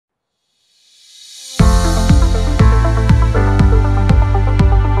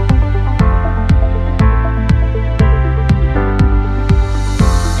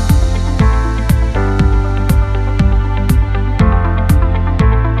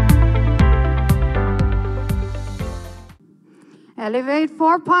Elevate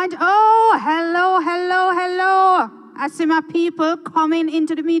 4.0. Hello, hello, hello. I see my people coming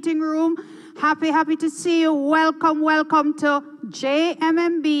into the meeting room. Happy to see you. Welcome to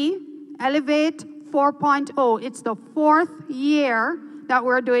JMMB Elevate 4.0. It's the 4th year that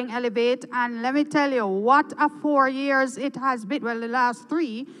we're doing Elevate, and let me tell you, what a 4 years it has been. Well, the last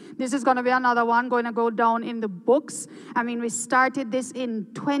 3. This is going to be another one going to go down in the books. I mean, we started this in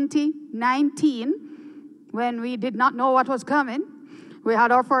 2019 when we did not know what was coming. We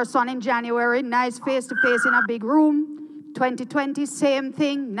had our first one in January, nice face-to-face in a big room. 2020, same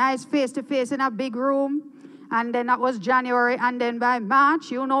thing, nice face-to-face in a big room. And then that was January, and then by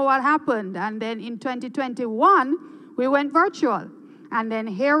March, you know what happened. And then in 2021, we went virtual. And then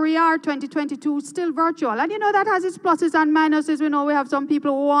here we are, 2022, still virtual. And you know, that has its pluses and minuses. We know we have some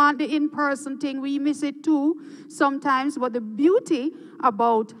people who want the in-person thing. We miss it too sometimes. But the beauty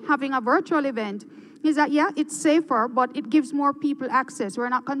about having a virtual event is that, yeah, it's safer, but it gives more people access. We're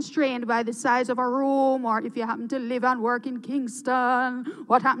not constrained by the size of a room, or if you happen to live and work in Kingston,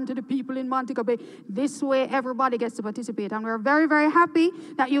 what happened to the people in Montego Bay. This way, everybody gets to participate. And we're very, very happy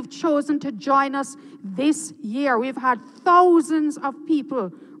that you've chosen to join us this year. We've had thousands of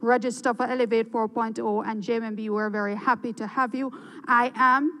people register for Elevate 4.0, and JMMB, we're very happy to have you. I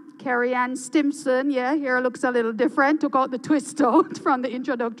am Carrie Ann Stimson. Yeah, here looks a little different. Took out the twist out from the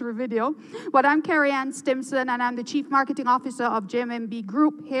introductory video. But I'm Carrie Ann Stimson, and I'm the Chief Marketing Officer of JMMB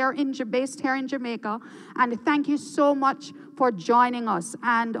Group based here in Jamaica. And thank you so much for joining us.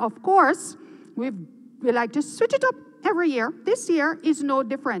 And of course, we like to switch it up every year. This year is no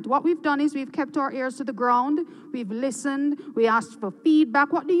different. What we've done is we've kept our ears to the ground. We've listened. We asked for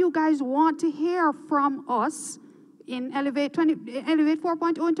feedback. What do you guys want to hear from us in Elevate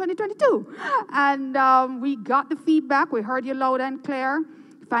 4.0 in 2022. And we got the feedback. We heard you loud and clear.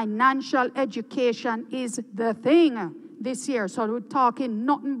 Financial education is the thing this year. So we're talking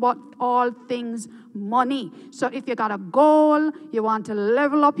nothing but all things money. So if you got a goal, you want to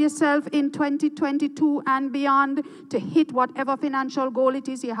level up yourself in 2022 and beyond to hit whatever financial goal it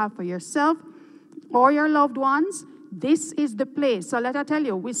is you have for yourself or your loved ones, this is the place. So let I tell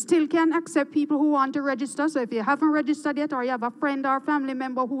you, we still can accept people who want to register. So if you haven't registered yet, or you have a friend or family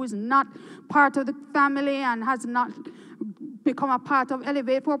member who is not part of the family and has not become a part of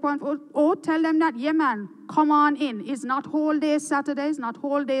Elevate 4.0, tell them that, yeah, man, come on in. It's not whole day Saturday, it's not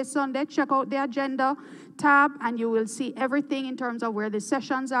whole day Sunday. Check out the agenda tab, and you will see everything in terms of where the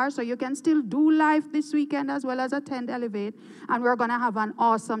sessions are. So you can still do live this weekend as well as attend Elevate, and we're going to have an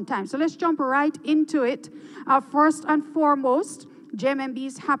awesome time. So let's jump right into it. First and foremost, JMMB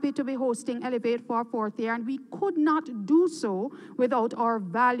is happy to be hosting Elevate for our 4th year, and we could not do so without our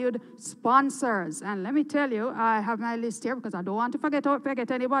valued sponsors. And let me tell you, I have my list here because I don't want to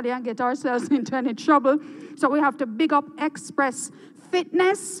forget anybody and get ourselves into any trouble. So we have to big up Express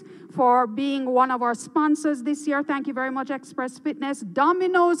Fitness for being one of our sponsors this year. Thank you very much, Express Fitness.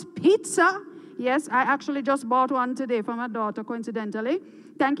 Domino's Pizza. Yes, I actually just bought one today for my daughter, coincidentally.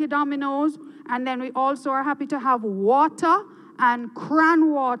 Thank you, Domino's. And then we also are happy to have Water and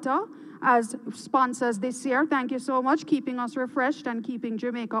Cran Water as sponsors this year. Thank you so much, keeping us refreshed and keeping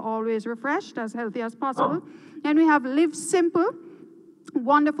Jamaica always refreshed, as healthy as possible. And we have Live Simple,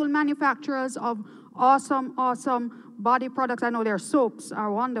 wonderful manufacturers of awesome body products. I know their soaps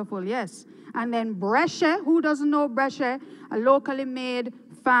are wonderful, yes. And then Brescia, who doesn't know Brescia? A locally made,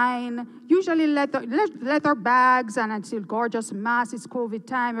 fine, usually leather bags, and it's still gorgeous mask. It's COVID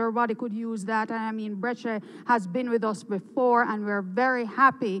time. Everybody could use that. And I mean, Brescia has been with us before, and we're very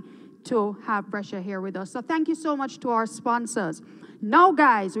happy to have Brescia here with us. So thank you so much to our sponsors. Now,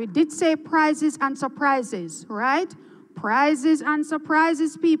 guys, we did say prizes and surprises, right? Prizes and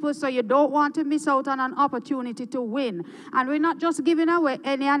surprises, people, so you don't want to miss out on an opportunity to win. And we're not just giving away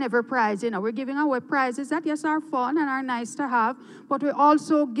any and every prize, you know. We're giving away prizes that, yes, are fun and are nice to have, but we're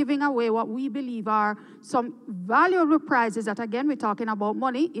also giving away what we believe are some valuable prizes that, again, we're talking about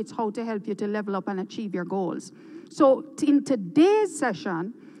money. It's how to help you to level up and achieve your goals. So in today's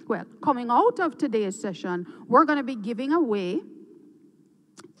session, well, coming out of today's session, we're going to be giving away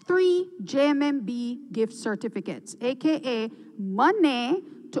 3 JMMB gift certificates, aka money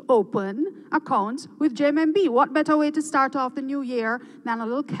to open accounts with JMMB. What better way to start off the new year than a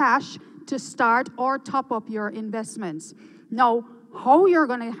little cash to start or top up your investments? Now, how you're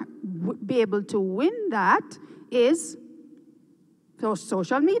going to be able to win that is through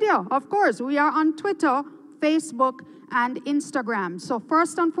social media. Of course, we are on Twitter, Facebook, and Instagram. So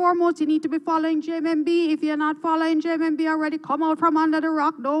first and foremost, you need to be following JMMB. If you're not following JMMB already, come out from under the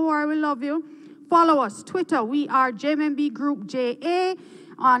rock. Don't worry, we love you. follow us. Twitter, we are JMMB Group JA.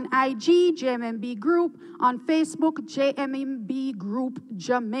 On IG, JMMB Group. On Facebook, JMMB Group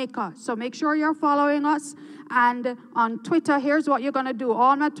Jamaica. So make sure you're following us. And on Twitter, here's what you're going to do.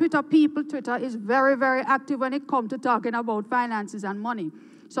 All my Twitter people, Twitter is very, very active when it comes to talking about finances and money.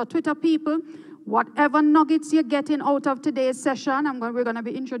 So Twitter people, whatever nuggets you're getting out of today's session, we're going to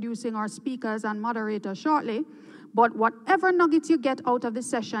be introducing our speakers and moderators shortly. But whatever nuggets you get out of the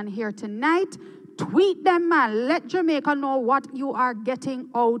session here tonight, tweet them, man. Let Jamaica know what you are getting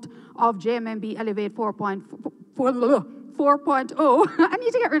out of JMMB Elevate 4.0. I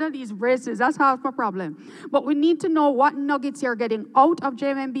need to get rid of these braces. That's half my problem. But we need to know what nuggets you're getting out of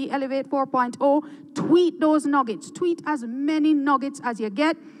JMMB Elevate 4.0. Tweet those nuggets. Tweet as many nuggets as you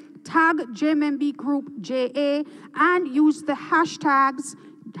get. Tag JMMB Group JA and use the hashtags,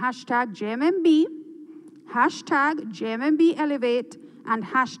 hashtag JMMB, hashtag JMMB Elevate, and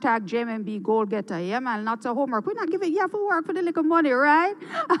hashtag JMMB Goal Getter. Yeah, man, lots of homework. We're not giving you for work for the little money, right?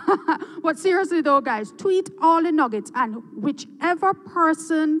 But seriously though, guys, tweet all the nuggets, and whichever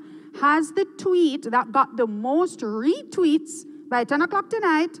person has the tweet that got the most retweets by 10 o'clock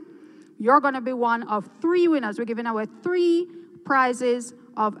tonight, you're going to be one of 3 winners. We're giving away 3 prizes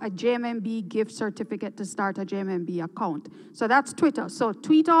of a JMMB gift certificate to start a JMMB account. So that's Twitter. So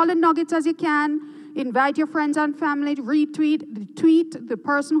tweet all the nuggets as you can. Invite your friends and family to retweet. Tweet the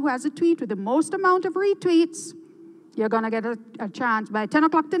person who has a tweet with the most amount of retweets. You're going to get a chance by 10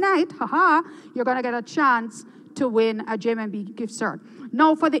 o'clock tonight. You're going to get a chance to win a JMMB gift cert.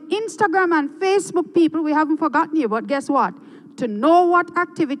 Now, for the Instagram and Facebook people, we haven't forgotten you, but guess what? To know what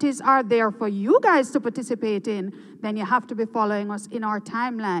activities are there for you guys to participate in, then you have to be following us in our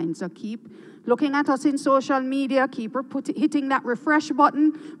timeline. So keep looking at us in social media, keep hitting that refresh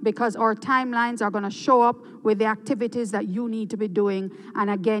button, because our timelines are going to show up with the activities that you need to be doing.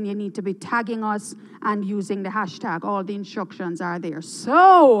 And again, you need to be tagging us and using the hashtag. All the instructions are there.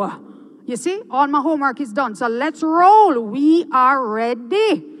 So, you see, all my homework is done. So let's roll. We are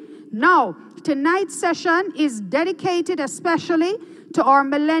ready. Now, tonight's session is dedicated especially to our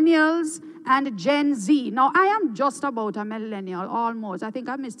millennials and Gen Z. Now, I am just about a millennial, almost. I think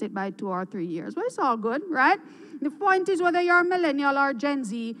I missed it by 2 or 3 years, but it's all good, right? The point is, whether you're a millennial or Gen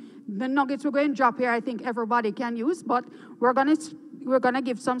Z, the nuggets we're going to drop here, I think everybody can use, but we're going to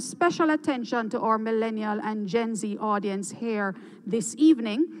give some special attention to our millennial and Gen Z audience here this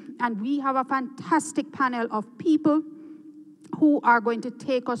evening, and we have a fantastic panel of people who are going to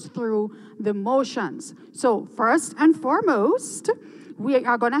take us through the motions. So first and foremost, we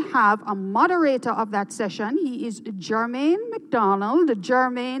are going to have a moderator of that session. He is Jermaine McDonald.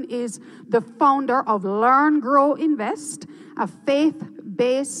 Jermaine is the founder of Learn, Grow, Invest, a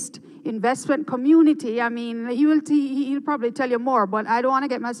faith-based investment community. I mean, he'll probably tell you more, but I don't want to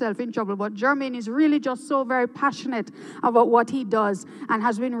get myself in trouble. But Jermaine is really just so very passionate about what he does and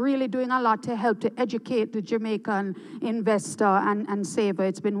has been really doing a lot to help to educate the Jamaican investor and saver.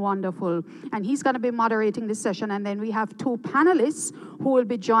 It's been wonderful. And he's going to be moderating this session. And then we have 2 panelists who will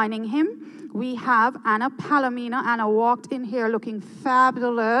be joining him. We have Anna Palomino. Anna walked in here looking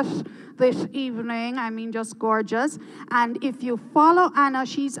fabulous this evening. I mean, just gorgeous. And if you follow Anna,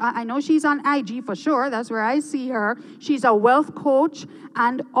 I know she's on IG for sure. That's where I see her. She's a wealth coach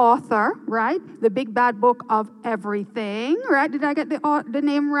and author, right? The Big Bad Book of Everything, right? Did I get the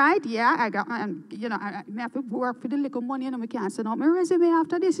name right? Yeah, I got, you know, I have to work for the little money, and I can't send out my resume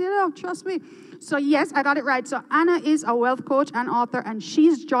after this, you know, trust me. So yes, I got it right. So Anna is a wealth coach and author, and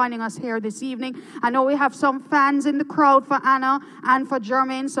she's joining us here this evening. I know we have some fans in the crowd for Anna and for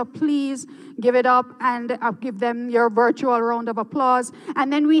Jermaine, so please give it up and give them your virtual round of applause.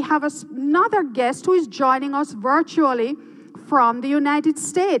 And then we have another guest who is joining us virtually from the United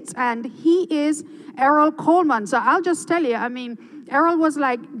States, and he is Errol Coleman. So I'll just tell you, I mean, Errol was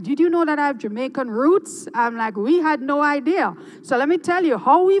like, did you know that I have Jamaican roots? I'm like, we had no idea. So let me tell you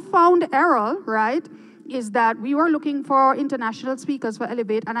how we found Errol, right, is that we were looking for international speakers for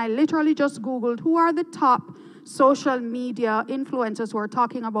Elevate, and I literally just Googled who are the top social media influencers who are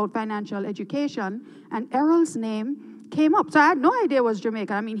talking about financial education, and Errol's name came up. So I had no idea it was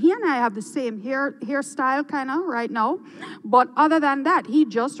Jamaican. I mean, he and I have the same hairstyle kind of right now. But other than that, he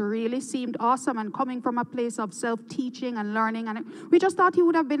just really seemed awesome and coming from a place of self-teaching and learning. And we just thought he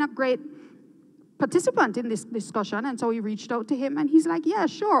would have been a great participant in this discussion. And so we reached out to him, and he's like, yeah,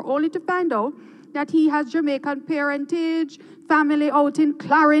 sure, only to find out that he has Jamaican parentage, family out in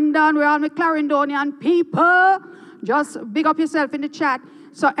Clarendon. We're all my Clarendonian people. Just big up yourself in the chat.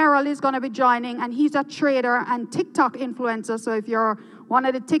 So Errol is going to be joining, and he's a trader and TikTok influencer. So if you're one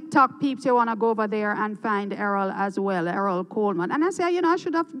of the TikTok peeps, you want to go over there and find Errol as well, Errol Coleman. And I say, I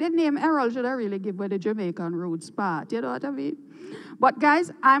should have, the name Errol should I really give with the Jamaican roots part, you know what I mean? But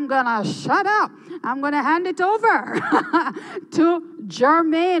guys, I'm going to shut up. I'm going to hand it over to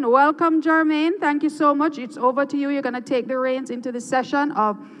Jermaine. Welcome, Jermaine. Thank you so much. It's over to you. You're going to take the reins into the session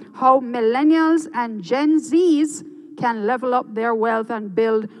of how millennials and Gen Zs can level up their wealth and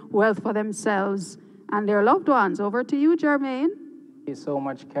build wealth for themselves and their loved ones. Over to you, Jermaine. Thank you so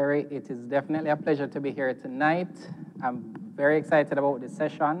much, Kerry. It is definitely a pleasure to be here tonight. I'm very excited about this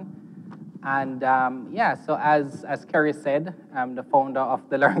session. And yeah, so as Kerry said, I'm the founder of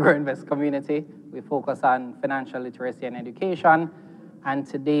the Learn, Grow, Invest community. We focus on financial literacy and education. And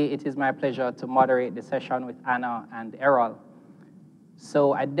today it is my pleasure to moderate the session with Anna and Errol.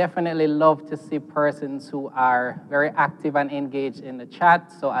 So I definitely love to see persons who are very active and engaged in the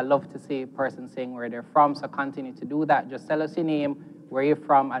chat. So I love to see persons saying where they're from. So continue to do that. Just tell us your name, where you're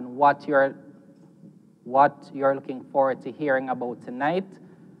from, and what you're looking forward to hearing about tonight.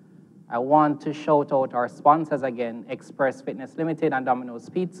 I want to shout out our sponsors again, Express Fitness Limited and Domino's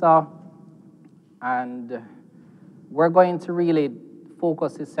Pizza. And we're going to really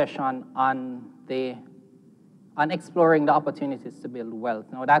focus this session on exploring the opportunities to build wealth.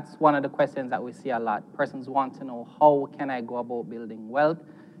 Now, that's one of the questions that we see a lot. Persons want to know, how can I go about building wealth?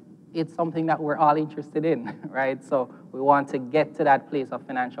 It's something that we're all interested in, right? So we want to get to that place of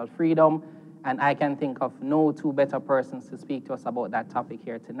financial freedom, and I can think of no two better persons to speak to us about that topic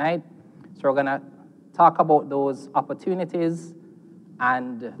here tonight. So we're gonna talk about those opportunities,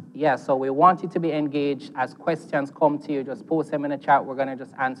 and yeah, so we want you to be engaged. As questions come to you, just post them in the chat. We're gonna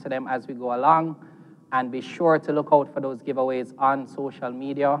just answer them as we go along. And be sure to look out for those giveaways on social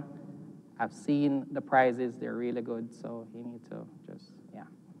media. I've seen the prizes, they're really good, so you need to just, yeah.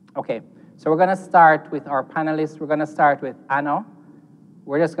 Okay, so we're gonna start with our panelists. We're gonna start with Anna.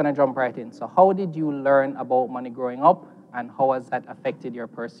 We're just gonna jump right in. So how did you learn about money growing up, and how has that affected your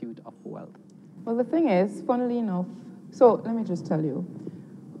pursuit of wealth? Well, the thing is, funnily enough, so let me just tell you,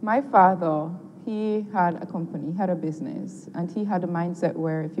 my father, he had a company, he had a business, and he had a mindset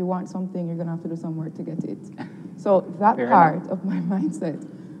where if you want something, you're gonna have to do some work to get it. So that part of my mindset,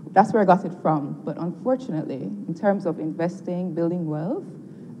 that's where I got it from. But unfortunately, in terms of investing, building wealth,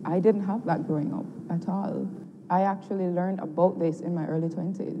 I didn't have that growing up at all. I actually learned about this in my early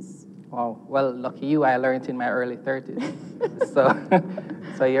 20s. Wow, well, lucky you, I learned in my early 30s.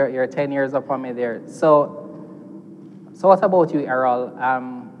 so you're 10 years up on me there. So what about you, Errol?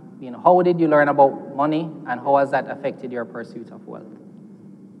 How did you learn about money, and how has that affected your pursuit of wealth?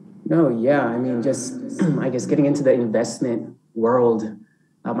 No, yeah, I mean, just, I guess, getting into the investment world,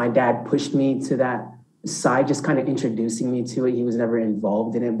 my dad pushed me to that side, just kind of introducing me to it. He was never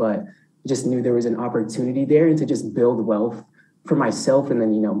involved in it, but just knew there was an opportunity there, and to just build wealth for myself and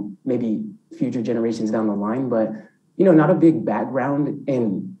then, maybe future generations down the line. But, not a big background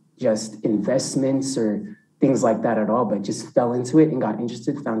in just investments or things like that at all, but just fell into it and got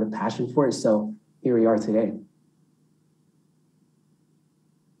interested, found a passion for it. So here we are today.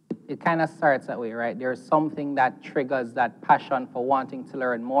 It kind of starts that way, right? There's something that triggers that passion for wanting to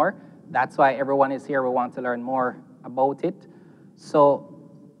learn more. That's why everyone is here. We want to learn more about it. So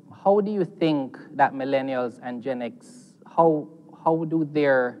how do you think that millennials and Gen X, how do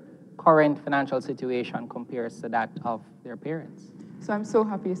their current financial situation compares to that of their parents? So I'm so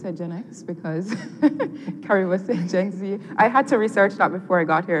happy you said Gen X, because Carrie was saying Gen Z. I had to research that before I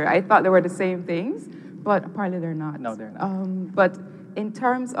got here. I thought they were the same things, but apparently they're not. No, they're not. But in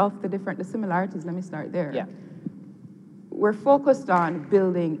terms of the similarities, let me start there. Yeah. We're focused on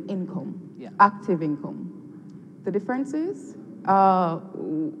building income, active income. The difference is,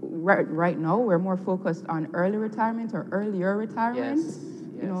 right now, we're more focused on early retirement or earlier retirement. Yes.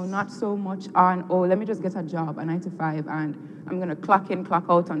 Not so much on, let me just get a job, a 9 to 5, and I'm gonna clock in, clock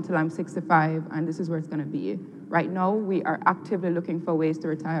out until I'm 65, and this is where it's gonna be. Right now, we are actively looking for ways to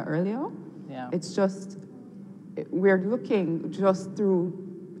retire earlier. Yeah. It's just, we're looking just through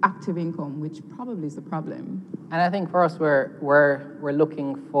active income, which probably is the problem. And I think for us, we're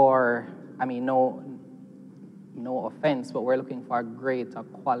looking for, no offense, but we're looking for a greater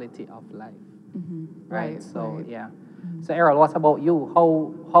quality of life. Mm-hmm. Right? So, right. yeah. So, Errol, what about you?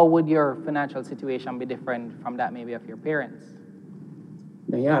 How would your financial situation be different from that maybe of your parents?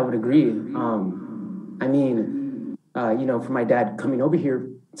 Yeah, I would agree. For my dad coming over here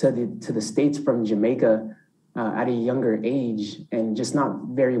to the States from Jamaica at a younger age and just not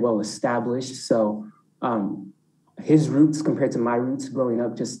very well established. So his roots compared to my roots growing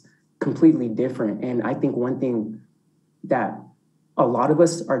up, just completely different. And I think one thing that a lot of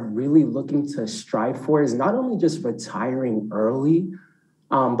us are really looking to strive for is not only just retiring early,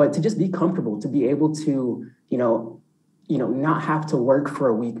 but to just be comfortable, to be able to, not have to work for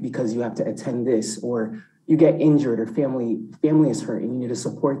a week because you have to attend this, or you get injured, or family is hurt and you need to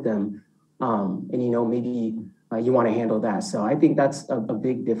support them. And maybe you want to handle that. So I think that's a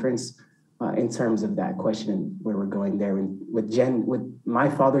big difference in terms of that question where we're going there, and with my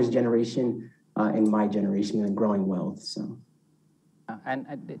father's generation and my generation and growing wealth. So.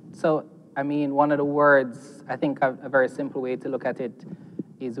 So, I mean, one of the words, I think a very simple way to look at it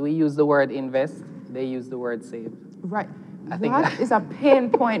is we use the word invest, they use the word save. Right. That is a pain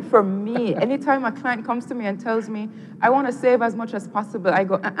point for me. Anytime a client comes to me and tells me, I want to save as much as possible, I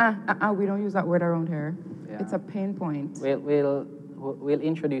go, we don't use that word around here. Yeah. It's a pain point. We'll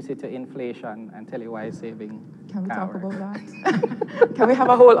introduce it to inflation and tell you why saving Can we talk about that? Can we have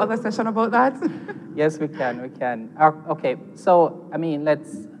a whole other session about that? Yes, we can. Okay, so, I mean,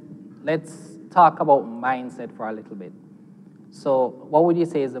 let's talk about mindset for a little bit. So what would you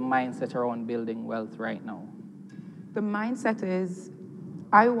say is the mindset around building wealth right now? The mindset is,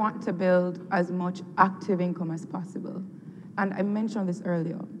 I want to build as much active income as possible. And I mentioned this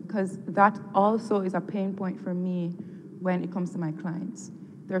earlier, because that also is a pain point for me when it comes to my clients.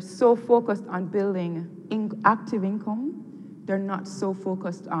 They're so focused on building active income, they're not so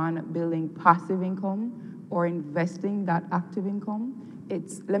focused on building passive income or investing that active income.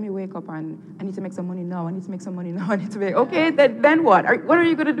 It's, let me wake up and I need to make some money now, I need to make some money now, I need to make, okay, then what? What are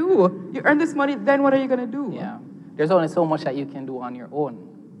you gonna do? You earn this money, then what are you gonna do? Yeah, there's only so much that you can do on your own.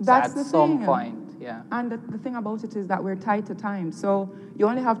 That's so at some point, yeah. And the thing about it is that we're tied to time. So you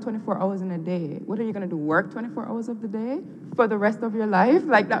only have 24 hours in a day. What are you gonna do, work 24 hours of the day for the rest of your life?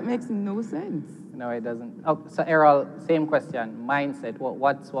 Like, that makes no sense. No, it doesn't. Oh, so Errol, same question, mindset.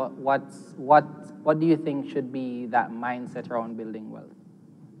 What do you think should be that mindset around building wealth?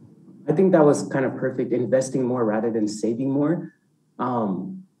 I think that was kind of perfect, investing more rather than saving more.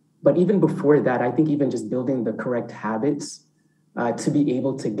 But even before that, I think even just building the correct habits to be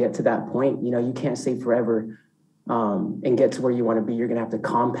able to get to that point. You can't save forever and get to where you want to be. You're going to have to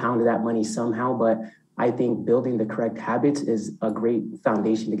compound that money somehow. But I think building the correct habits is a great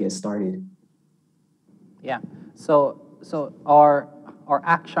foundation to get started. Yeah. So our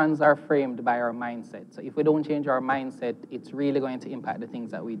actions are framed by our mindset. So if we don't change our mindset, it's really going to impact the things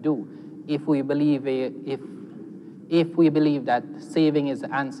that we do. If we believe that saving is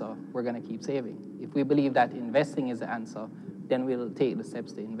the answer, we're going to keep saving. If we believe that investing is the answer, then we'll take the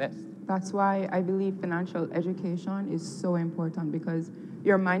steps to invest. That's why I believe financial education is so important, because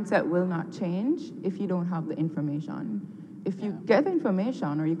your mindset will not change if you don't have the information. If you get the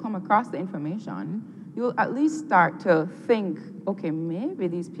information or you come across the information, you'll at least start to think, okay, maybe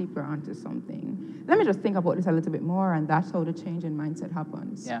these people are onto something. Let me just think about this a little bit more, and that's how the change in mindset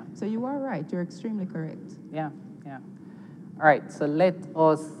happens. Yeah. So you are right. You're extremely correct. Yeah. All right, so let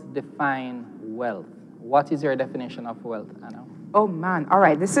us define wealth. What is your definition of wealth, Anna? Oh, man. All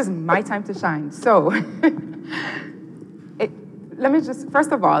right, this is my time to shine. So let me just,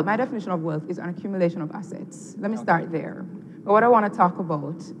 first of all, my definition of wealth is an accumulation of assets. Let me start there. But what I want to talk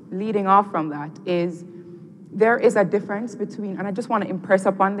about, leading off from that, is there is a difference between, and I just want to impress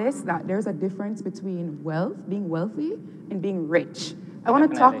upon this, that there's a difference between wealth, being wealthy, and being rich. I want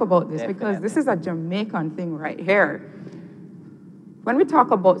to talk about this because this is a Jamaican thing right here. When we talk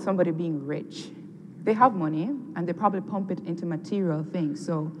about somebody being rich, they have money, and they probably pump it into material things.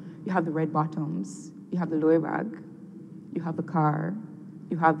 So you have the red bottoms, you have the Louis bag, you have the car,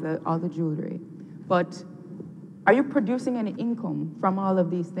 you have all the jewelry. But are you producing any income from all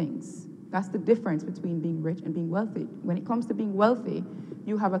of these things? That's the difference between being rich and being wealthy. When it comes to being wealthy,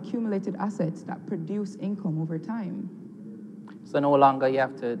 you have accumulated assets that produce income over time. So no longer you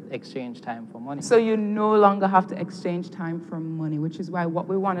have to exchange time for money. So you no longer have to exchange time for money, which is why what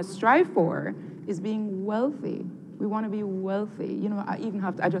we want to strive for is being wealthy. We want to be wealthy. I even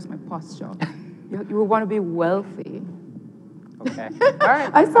have to adjust my posture. You want to be wealthy. Okay. All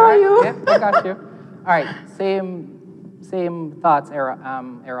right. I saw you. Yeah, I got you. All right. Same thoughts,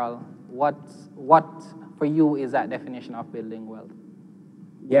 Errol. What for you is that definition of building wealth?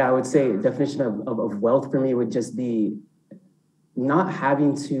 Yeah, I would say definition of wealth for me would just be not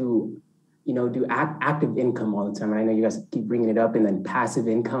having to, do active income all the time. I know you guys keep bringing it up, and then passive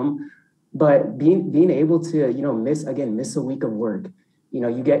income, but being able to, miss a week of work.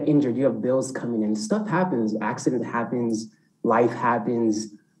 You get injured, you have bills coming in, stuff happens, accident happens, life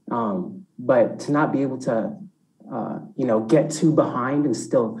happens, but to not be able to, get too behind and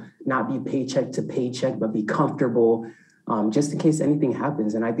still not be paycheck to paycheck, but be comfortable, just in case anything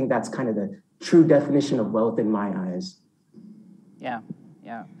happens. And I think that's kind of the true definition of wealth in my eyes. Yeah,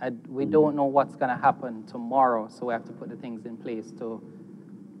 yeah. We don't know what's going to happen tomorrow, so we have to put the things in place to,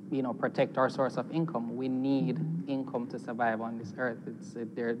 protect our source of income. We need income to survive on this earth.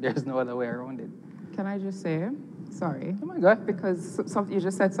 There's no other way around it. Can I just say, sorry? Oh my God. Because you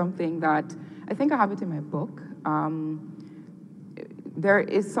just said something that I think I have it in my book. There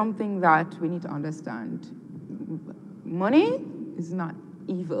is something that we need to understand. Money is not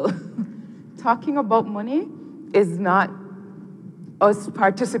evil. Talking about money is not us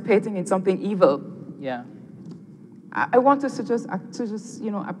participating in something evil. Yeah. I want us to just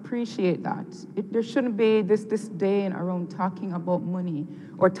appreciate that. There shouldn't be this disdain around talking about money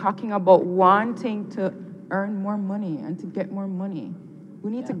or talking about wanting to earn more money and to get more money.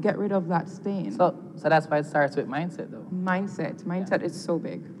 We need to get rid of that stain. So that's why it starts with mindset, though. Mindset is so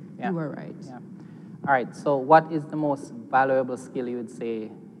big. Yeah. You are right. Yeah. All right. So what is the most valuable skill you would say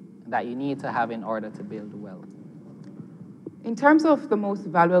that you need to have in order to build wealth? In terms of the most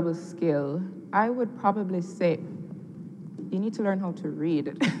valuable skill, I would probably say you need to learn how to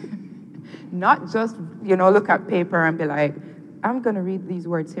read. Not just, look at paper and be like, I'm going to read these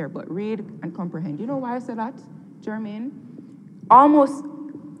words here, but read and comprehend. You know why I said that, Jermaine? Almost,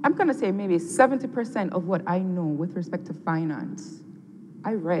 I'm going to say maybe 70% of what I know with respect to finance,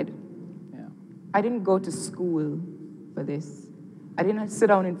 I read. Yeah. I didn't go to school for this. I didn't sit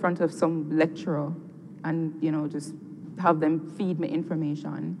down in front of some lecturer and, just have them feed me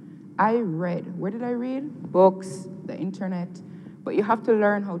information. I read. Where did I read? Books, the internet. But you have to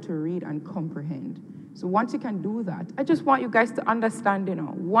learn how to read and comprehend. So once you can do that, I just want you guys to understand,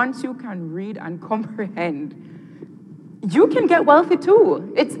 once you can read and comprehend, you can get wealthy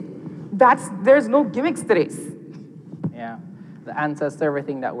too. There's no gimmicks to this. Yeah. The answers to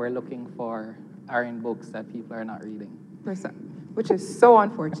everything that we're looking for are in books that people are not reading. Which is so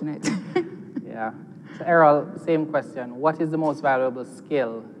unfortunate. Yeah. So Errol, same question. What is the most valuable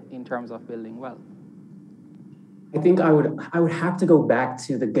skill in terms of building wealth? I think I would have to go back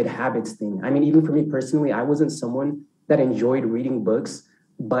to the good habits thing. I mean, even for me personally, I wasn't someone that enjoyed reading books,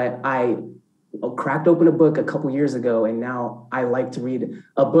 but I cracked open a book a couple years ago, and now I like to read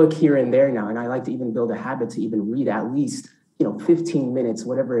a book here and there now, and I like to even build a habit to even read at least 15 minutes,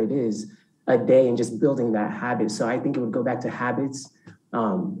 whatever it is, a day, and just building that habit. So I think it would go back to habits,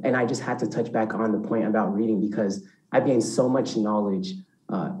 and I just had to touch back on the point about reading because I've gained so much knowledge.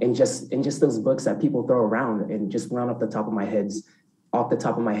 And just those books that people throw around, and just one off the top of my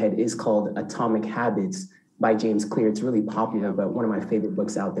head is called Atomic Habits by James Clear. It's really popular, but one of my favorite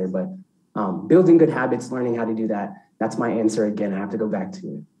books out there. But building good habits, learning how to do that's my answer again. I have to go back to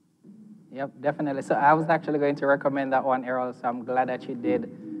it. Yep, definitely. So I was actually going to recommend that one, Errol, so I'm glad that you did.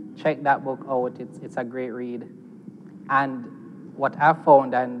 Check that book out. It's a great read. And what I've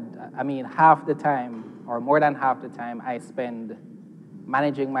found, and I mean, half the time, or more than half the time I spend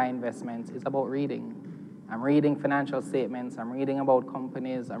managing my investments is about reading. I'm reading financial statements, I'm reading about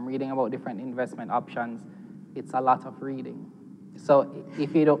companies, I'm reading about different investment options. It's a lot of reading. So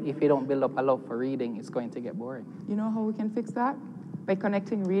if you don't build up a love for reading, it's going to get boring. You know how we can fix that? By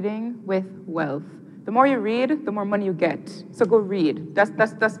connecting reading with wealth. The more you read, the more money you get. So go read.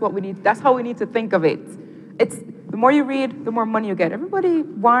 That's what we need. That's how we need to think of it. It's the more you read, the more money you get. Everybody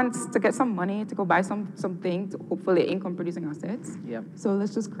wants to get some money to go buy something, to hopefully income-producing assets. Yep. So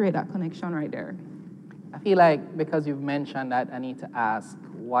let's just create that connection right there. I feel like because you've mentioned that, I need to ask,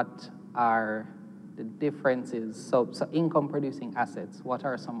 what are the differences? So income-producing assets, what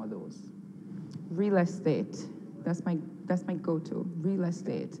are some of those? Real estate. That's my go-to. Real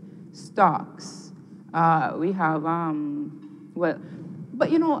estate. Stocks. We have But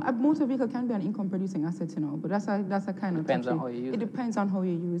a motor vehicle can be an income-producing asset, but that's a kind of depends on how you use it. It depends on how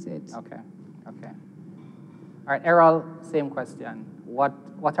you use it. Okay. All right, Errol, same question. What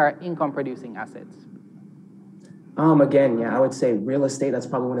are income-producing assets? Again, yeah, I would say real estate. That's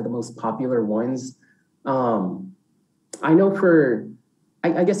probably one of the most popular ones. I know for,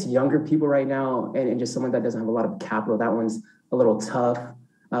 I guess, younger people right now, and just someone that doesn't have a lot of capital, that one's a little tough.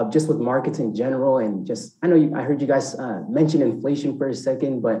 Just with markets in general, and just, I heard you guys mention inflation for a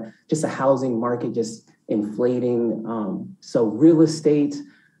second, but just the housing market just inflating. So real estate,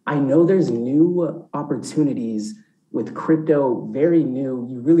 I know there's new opportunities with crypto, very new.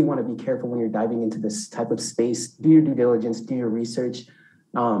 You really want to be careful when you're diving into this type of space. Do your due diligence, do your research,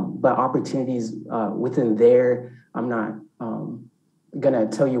 but opportunities within there, I'm not gonna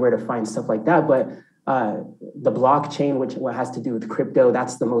tell you where to find stuff like that, but the blockchain, what has to do with crypto,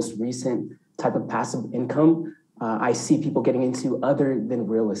 that's the most recent type of passive income I see people getting into other than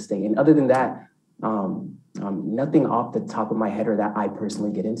real estate. And other than that, nothing off the top of my head or that I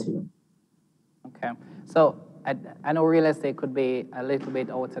personally get into. Okay. So I know real estate could be a little bit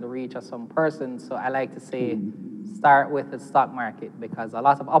out of the reach of some persons, so I like to say start with the stock market because a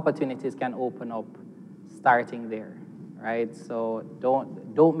lot of opportunities can open up starting there, right? So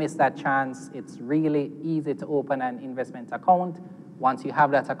don't miss that chance. It's really easy to open an investment account. Once you have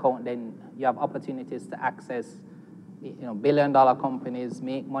that account, then you have opportunities to access, billion-dollar companies,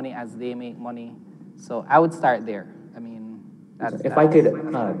 make money as they make money. So I would start there. I mean, if I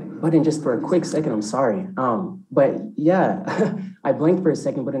could butt in just for a quick second, I'm sorry. But yeah, I blanked for a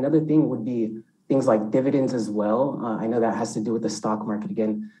second, but another thing would be things like dividends as well. I know that has to do with the stock market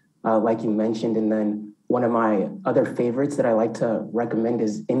again, like you mentioned. And then one of my other favorites that I like to recommend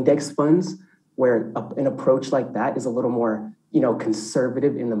is index funds, where an approach like that is a little more,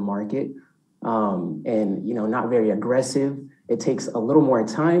 conservative in the market and, not very aggressive. It takes a little more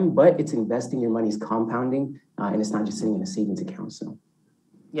time, but it's investing, your money's compounding, and it's not just sitting in a savings account. So,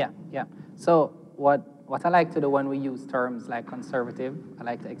 yeah. So what I like to do when we use terms like conservative, I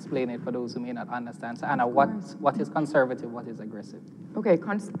like to explain it for those who may not understand. So Anna, what is conservative? What is aggressive? Okay,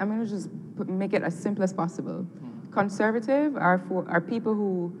 I'm going to just make it as simple as possible. Conservative are people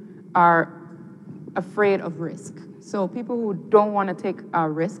who are afraid of risk. So people who don't want to take a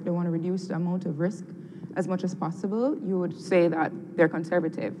risk, they want to reduce the amount of risk as much as possible, you would say that they're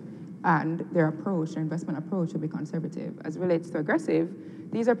conservative and their investment approach would be conservative. As it relates to aggressive,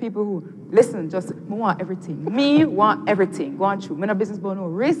 these are people who, listen, just want everything. Me want everything. Want you. Me no business but no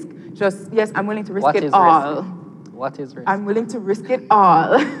risk. Just, yes, I'm willing to risk it all. What is risk? I'm willing to risk it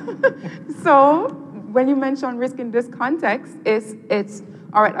all. So when you mention risk in this context, it's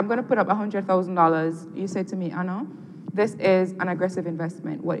all right, I'm going to put up $100,000. You say to me, Anna, this is an aggressive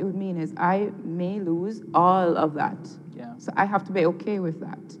investment. What it would mean is I may lose all of that. Yeah. So I have to be okay with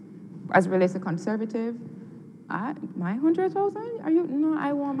that. As it relates to conservative, my 100,000? No,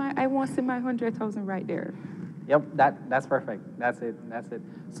 I want to see my 100,000 right there. Yep, that's perfect. That's it.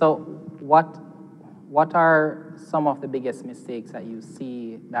 So what are some of the biggest mistakes that you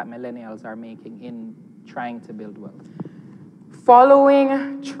see that millennials are making in trying to build wealth?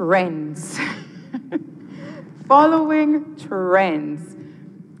 Following trends. Following trends.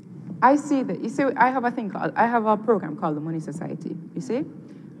 I see that, you see, I have a program called the Money Society, you see?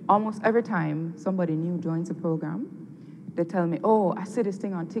 Almost every time somebody new joins a program, they tell me, oh, I see this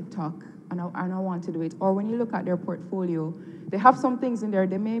thing on TikTok and I want to do it. Or when you look at their portfolio, they have some things in there,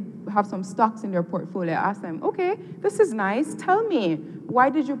 they may have some stocks in their portfolio. I ask them, okay, this is nice, tell me, why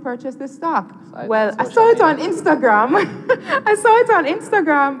did you purchase this stock? Well, I saw it on Instagram. I saw it on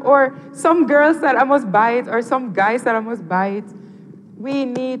Instagram, or some girl said I must buy it, or some guy said I must buy it. We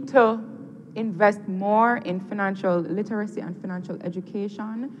need to invest more in financial literacy and financial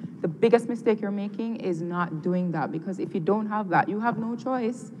education. The biggest mistake you're making is not doing that, because if you don't have that, you have no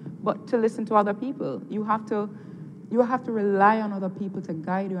choice but to listen to other people. You have to rely on other people to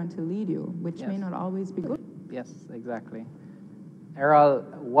guide you and to lead you, which may not always be good. Yes, exactly. Errol,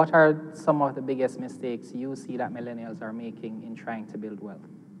 what are some of the biggest mistakes you see that millennials are making in trying to build wealth?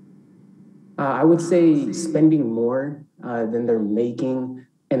 I would say spending more than they're making,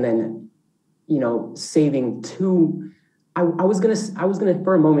 and then, saving too. I was gonna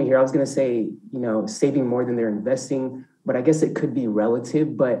for a moment here, I was gonna say, saving more than they're investing, but I guess it could be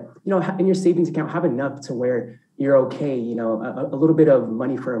relative. But in your savings account, have enough to where you're okay. A little bit of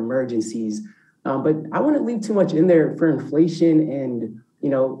money for emergencies. But I wouldn't leave too much in there for inflation and,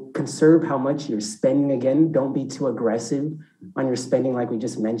 conserve how much you're spending. Again, don't be too aggressive on your spending like we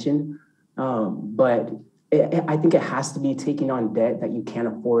just mentioned. But I think it has to be taking on debt that you can't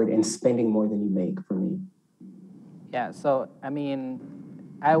afford and spending more than you make for me. Yeah, so,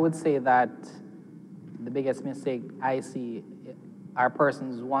 I would say that the biggest mistake I see are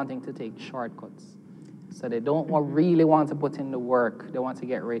persons wanting to take shortcuts. So they don't really want to put in the work. They want to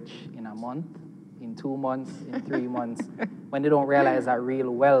get rich in a month, in 2 months, in 3 months, when they don't realize that real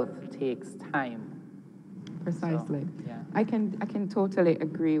wealth takes time. Precisely. So, yeah. I can totally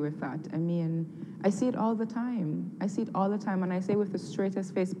agree with that. I see it all the time. And I say with the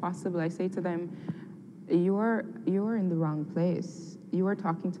straightest face possible, I say to them, you are in the wrong place. You are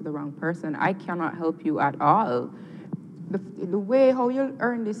talking to the wrong person. I cannot help you at all. The way how you'll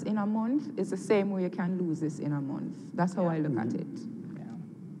earn this in a month is the same way you can lose this in a month. That's how I look at it.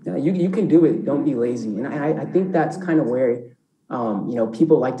 Yeah, you can do it. Don't be lazy. And I think that's kind of where,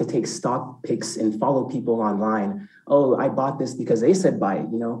 people like to take stock picks and follow people online. Oh, I bought this because they said buy it.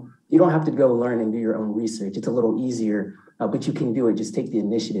 You don't have to go learn and do your own research. It's a little easier, but you can do it. Just take the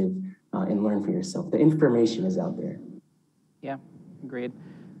initiative and learn for yourself. The information is out there. Yeah, agreed.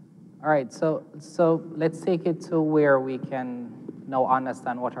 All right, so let's take it to where we can now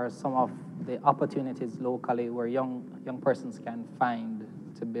understand what are some of the opportunities locally where young persons can find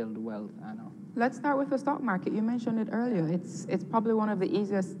to build wealth? I know. Let's start with the stock market. You mentioned it earlier. It's probably one of the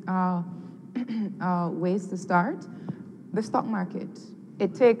easiest ways to start. The stock market.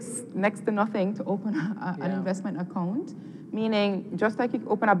 It takes next to nothing to open an investment account, meaning just like you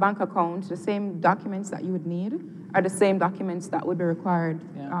open a bank account, the same documents that you would need are the same documents that would be required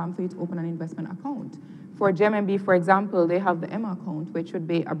for you to open an investment account. For JMMB, for example, they have the EMA account, which would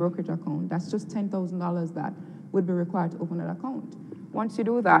be a brokerage account. That's just $10,000 that would be required to open an account. Once you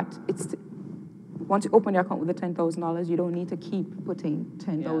do that, once you open the account with the $10,000, you don't need to keep putting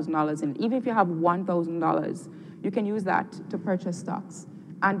 $10,000 in. Even if you have $1,000, you can use that to purchase stocks.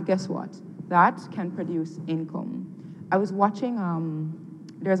 And guess what? That can produce income. I was watching,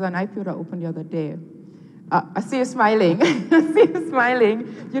 there's an IPO that opened the other day. I see you smiling. I see you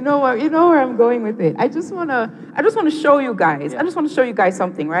smiling. You know where I'm going with it. I just wanna show you guys. I just want to show you guys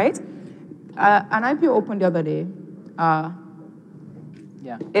something, right? An IPO opened the other day.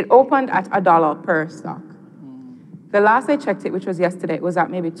 It opened at $1 per stock. The last I checked it, which was yesterday, it was at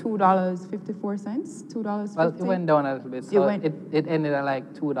maybe $2.54, $2.50. Well, it went down a little bit, so it ended at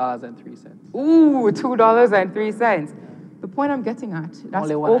like $2.03. Ooh, $2.03. The point I'm getting at, that's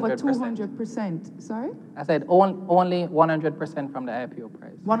over 200%. Sorry? I said only 100% from the IPO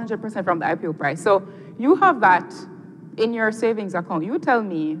price. 100% from the IPO price. So you have that in your savings account. You tell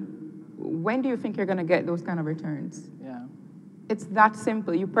me, when do you think you're going to get those kind of returns? Yeah. It's that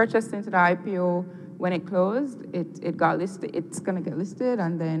simple. You purchased into the IPO. When it closed, it got listed. It's going to get listed,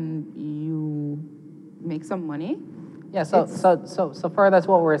 and then you make some money. Yeah, so further, that's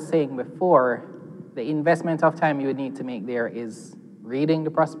what we were saying before. The investment of time you would need to make there is reading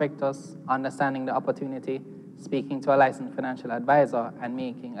the prospectus, understanding the opportunity, speaking to a licensed financial advisor, and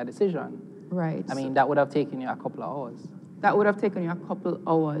making a decision. Right. I mean, that would have taken you a couple of hours. That would have taken you a couple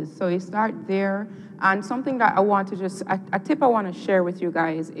hours. So you start there. And something that I want to a tip I want to share with you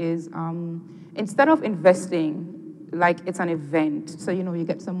guys is instead of investing like it's an event, so you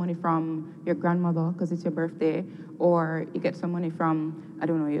get some money from your grandmother because it's your birthday, or you get some money from, I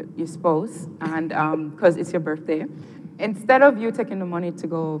don't know, your spouse, and because it's your birthday. Instead of you taking the money to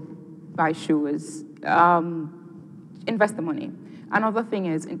go buy shoes, invest the money. Another thing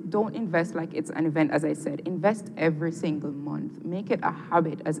is, don't invest like it's an event, as I said. Invest every single month. Make it a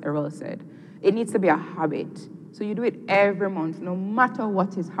habit, as Errol said. It needs to be a habit. So you do it every month, no matter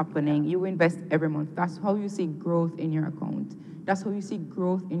what is happening, you invest every month. That's how you see growth in your account. That's how you see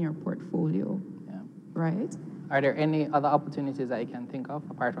growth in your portfolio, right? Are there any other opportunities that you can think of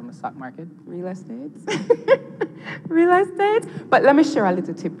apart from the stock market? Real estate. Real estate. But let me share a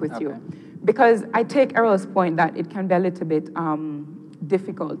little tip with you. Because I take Errol's point that it can be a little bit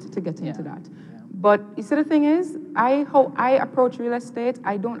difficult to get into that. But you see, the thing is, how I approach real estate,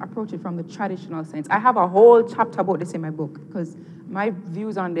 I don't approach it from the traditional sense. I have a whole chapter about this in my book because my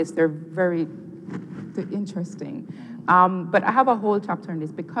views on this, they're very interesting. But I have a whole chapter on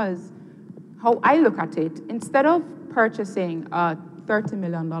this because how I look at it, instead of purchasing a $30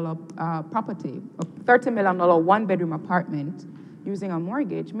 million property, a $30 million one-bedroom apartment using a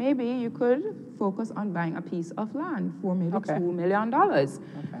mortgage, maybe you could focus on buying a piece of land for maybe $2 million.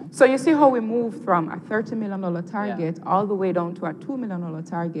 So you see how we moved from a $30 million target all the way down to a $2 million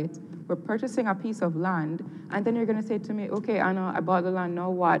target. We're purchasing a piece of land, and then you're going to say to me, okay, Anna, I bought the land, now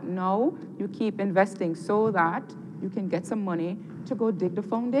what? No, you keep investing so that you can get some money to go dig the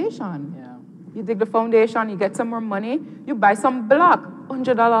foundation. You dig the foundation, you get some more money, you buy some block,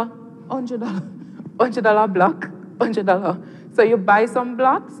 $100 block, $100. So you buy some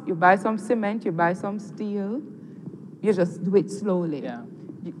blocks, you buy some cement, you buy some steel, you just do it slowly.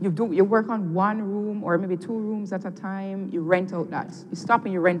 You work on one room or maybe 2 rooms at a time, you rent out that. You stop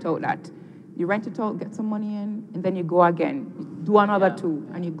and you rent out that. You rent it out, get some money in, and then you go again. You do another 2,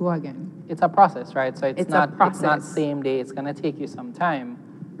 and you go again. It's a process, right? So it's not same day, it's gonna take you some time,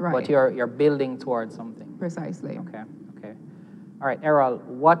 but you're building towards something. Precisely. Okay. All right, Errol,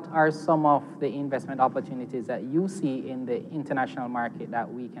 what are some of the investment opportunities that you see in the international market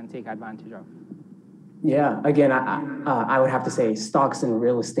that we can take advantage of? Yeah, again, I would have to say stocks and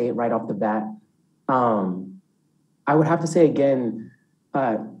real estate right off the bat. I would have to say, again,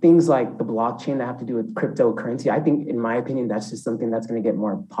 things like the blockchain that have to do with cryptocurrency. I think, in my opinion, that's just something that's going to get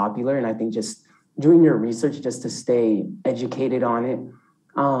more popular. And I think just doing your research just to stay educated on it,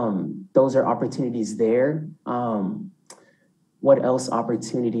 those are opportunities there. What else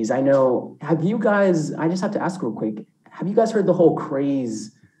opportunities? I know, I just have to ask real quick, have you guys heard the whole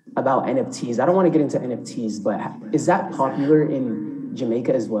craze about NFTs? I don't want to get into NFTs, but is that popular in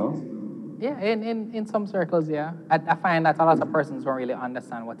Jamaica as well? Yeah, in some circles, yeah. I find that a lot of persons don't really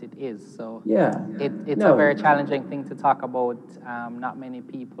understand what it is. So Yeah. it's No. a very challenging thing to talk about. Not many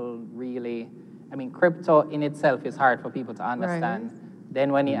people really, I mean, crypto in itself is hard for people to understand. Right.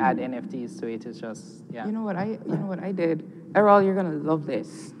 Then when you add NFTs to it, it's just, yeah. You know what I did? Errol, you're gonna love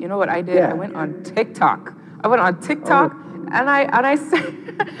this. You know what I did? Yeah. I went on TikTok. I went on TikTok and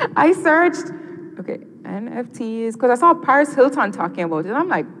I searched, okay, NFTs, because I saw Paris Hilton talking about it. And I'm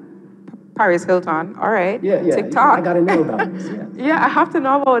like, Paris Hilton, all right. Yeah, yeah. TikTok. I gotta know about this. Yeah. Yeah, I have to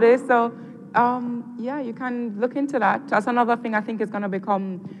know about it. So, yeah, you can look into that. That's another thing I think is going to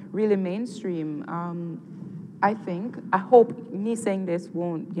become really mainstream. I hope me saying this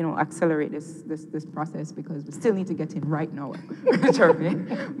won't, accelerate this process because we still need to get in right now. Trust me.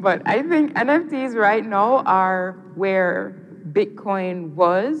 But I think NFTs right now are where Bitcoin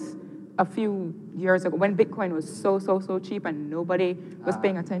was a few years ago, when Bitcoin was so cheap and nobody was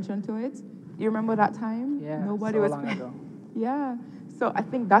paying attention to it. You remember that time? Yeah, Nobody so was long ago. Yeah. So I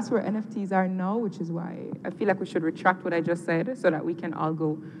think that's where NFTs are now, which is why I feel like we should retract what I just said so that we can all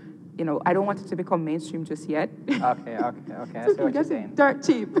go, I don't want it to become mainstream just yet. Okay. I see what you're saying. Dirt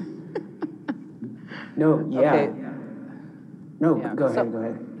cheap. No, yeah. Okay. No, Yeah. go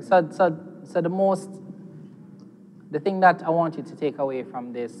ahead. So the thing that I want you to take away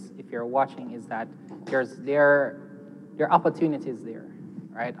from this, if you're watching, is that there are opportunities there,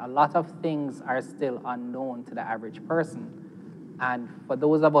 right? A lot of things are still unknown to the average person. And for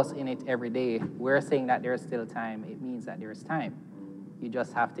those of us in it every day, we're saying that there's still time. It means that there's time. You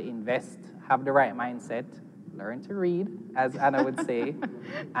just have to invest, have the right mindset, learn to read, as Anna would say,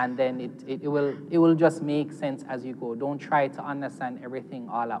 and then it will just make sense as you go. Don't try to understand everything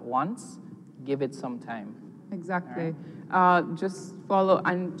all at once. Give it some time. Exactly. Just follow,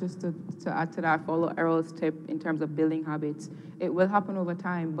 and just to add to that, follow Errol's tip in terms of building habits. It will happen over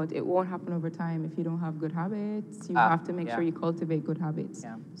time, but it won't happen over time if you don't have good habits. You have to make sure you cultivate good habits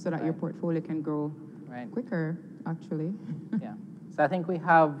so that your portfolio can grow quicker, actually. Yeah. So I think we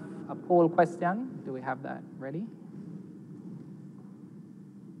have a poll question. Do we have that ready?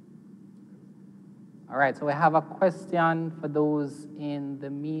 All right, so we have a question for those in the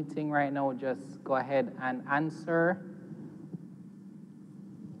meeting right now. Just go ahead and answer.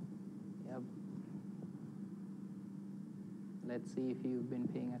 Yep. Let's see if you've been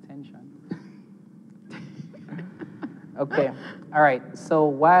paying attention. Okay, all right. So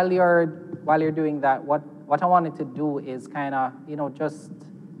while you're doing that, what I wanted to do is kind of, just,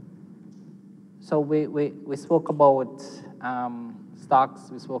 so we spoke about stocks,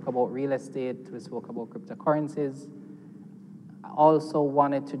 we spoke about real estate, we spoke about cryptocurrencies. I also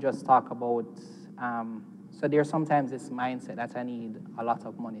wanted to just talk about, so there's sometimes this mindset that I need a lot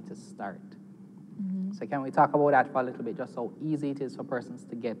of money to start. Mm-hmm. So can we talk about that for a little bit, just how easy it is for persons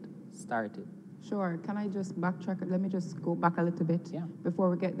to get started? Sure. Can I just backtrack? Let me just go back a little bit before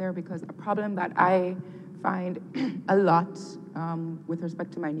we get there, because a problem that I find a lot with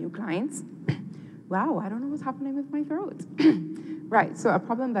respect to my new clients. Wow, I don't know what's happening with my throat. Right, so a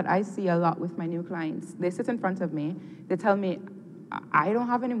problem that I see a lot with my new clients, they sit in front of me, they tell me, I don't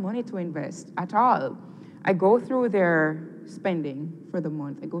have any money to invest at all. I go through their spending for the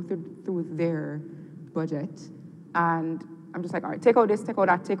month, I go through their budget, and I'm just like, all right, take out this, take out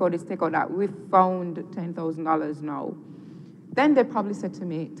that, take out this, take out that. We've found $10,000 now. Then they probably said to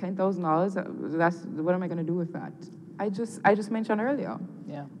me, $10,000, that's, what am I gonna do with that? I just mentioned earlier.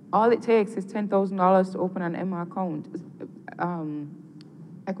 Yeah. All it takes is $10,000 to open an EMMA account,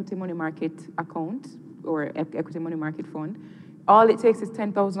 equity money market account, or equity money market fund. All it takes is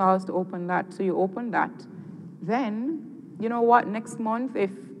 $10,000 to open that. So you open that. Then, you know what, next month,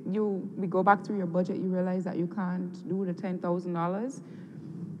 if we go back through your budget, you realize that you can't do the $10,000,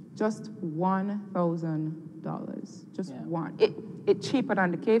 just $1,000. Just one. It cheaper than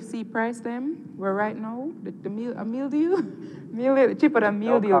the KFC price them. We're right now. A meal deal? Cheaper than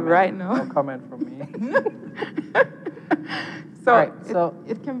meal deal right now. No comment from me. So, right,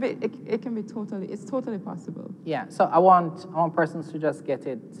 it can be totally possible. Yeah, so I want persons to just get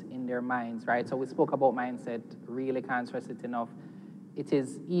it in their minds, right? So we spoke about mindset, really can't stress it enough. It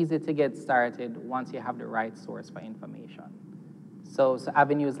is easy to get started once you have the right source for information. So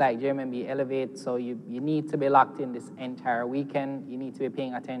avenues like JMMB Elevate, so you need to be locked in this entire weekend, you need to be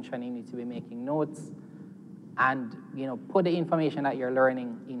paying attention, you need to be making notes, and put the information that you're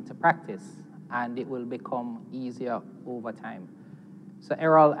learning into practice, and it will become easier over time. So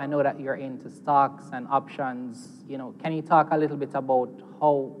Errol, I know that you're into stocks and options. Can you talk a little bit about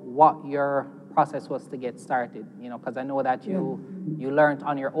what your process was to get started? Because I know that you learned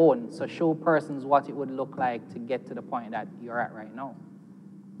on your own. So show persons what it would look like to get to the point that you're at right now.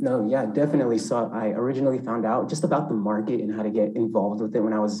 No, yeah, definitely. So I originally found out just about the market and how to get involved with it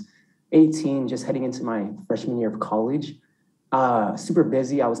when I was 18, just heading into my freshman year of college. Super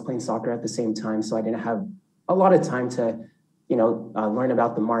busy. I was playing soccer at the same time, so I didn't have a lot of time to, learn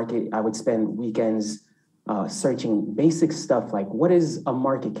about the market. I would spend weekends searching basic stuff like what is a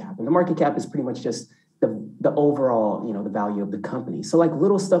market cap, and the market cap is pretty much just the overall, the value of the company. So like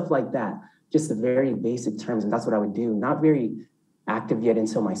little stuff like that, just the very basic terms, and that's what I would do. Not very active yet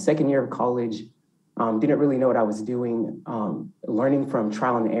until my second year of college. Didn't really know what I was doing. Learning from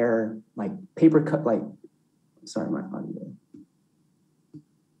trial and error, like paper cut, like, sorry, my audio.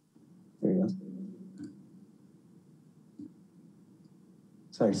 There you go.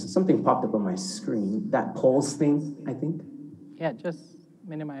 Sorry, something popped up on my screen. That polls thing, I think. Yeah, just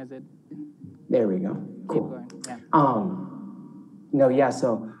minimize it. There we go. Cool. Keep going. Yeah. No, yeah.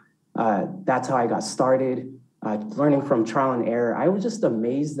 So that's how I got started. Learning from trial and error. I was just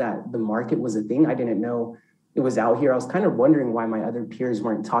amazed that the market was a thing. I didn't know it was out here. I was kind of wondering why my other peers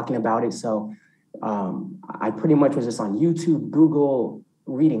weren't talking about it. So I pretty much was just on YouTube, Google,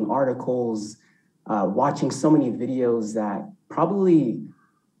 reading articles, watching so many videos that probably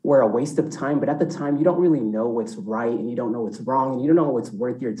were a waste of time. But at the time, you don't really know what's right and you don't know what's wrong and you don't know what's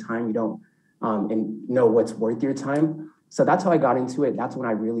worth your time. You don't and know what's worth your time. So that's how I got into it. That's when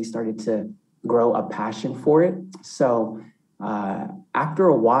I really started to grow a passion for it. So after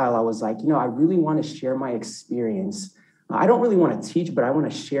a while, I was like, I really want to share my experience. I don't really want to teach, but I want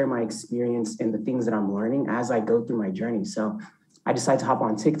to share my experience and the things that I'm learning as I go through my journey. So I decided to hop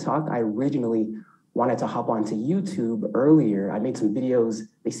on TikTok. I originally wanted to hop onto YouTube earlier. I made some videos.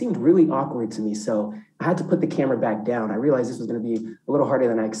 They seemed really awkward to me. So I had to put the camera back down. I realized this was going to be a little harder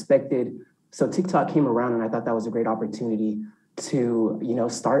than I expected. So TikTok came around and I thought that was a great opportunity to,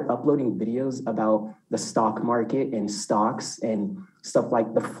 start uploading videos about the stock market and stocks and stuff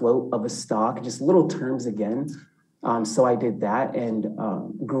like the float of a stock, just little terms again. So I did that and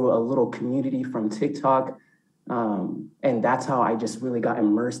grew a little community from TikTok. And that's how I just really got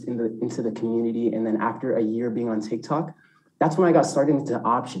immersed into the community. And then after a year being on TikTok, that's when I got started into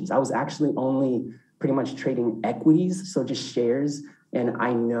options. I was actually only pretty much trading equities, so just shares. And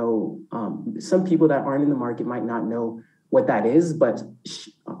I know some people that aren't in the market might not know what that is, but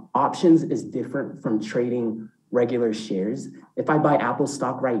options is different from trading regular shares. If I buy Apple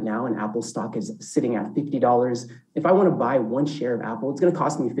stock right now and Apple stock is sitting at $50, if I want to buy one share of Apple, it's going to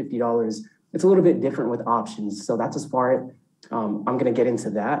cost me $50. It's a little bit different with options. So that's as far I'm going to get into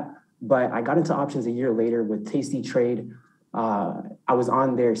that. But I got into options a year later with Tasty Trade. I was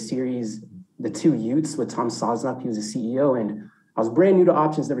on their series, The Two Utes with Tom Sosnoff. He was the CEO, and I was brand new to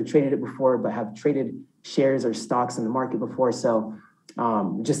options, never traded it before, but have traded shares or stocks in the market before. So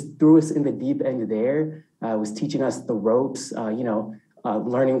just threw us in the deep end there, was teaching us the ropes,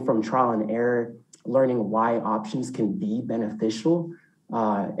 learning from trial and error, learning why options can be beneficial,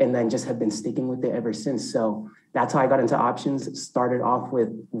 and then just have been sticking with it ever since. So that's how I got into options. Started off with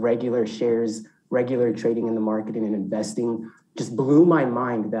regular shares, regular trading in the market and investing. Just blew my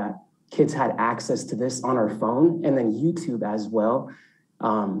mind that kids had access to this on our phone, and then YouTube as well.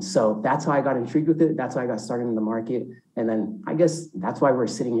 So that's how I got intrigued with it. That's how I got started in the market. And then I guess that's why we're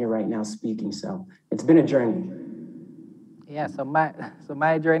sitting here right now speaking. So it's been a journey. Yeah, so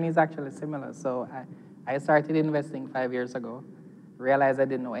my journey is actually similar. So I started investing 5 years ago, realized I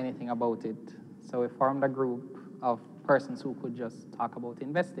didn't know anything about it. So we formed a group of persons who could just talk about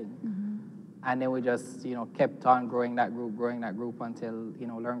investing. Mm-hmm. And then we just, kept on growing that group until,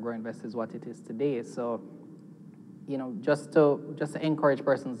 Learn, Grow, Invest is what it is today. So, just to encourage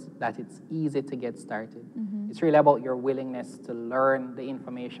persons that it's easy to get started. Mm-hmm. It's really about your willingness to learn the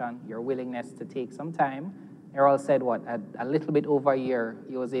information, your willingness to take some time. Errol said a little bit over a year,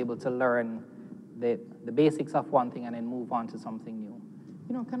 he was able to learn the basics of one thing and then move on to something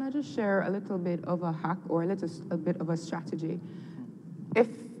new. Can I just share a little bit of a hack or a bit of a strategy? If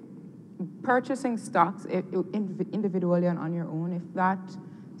purchasing stocks individually and on your own, if that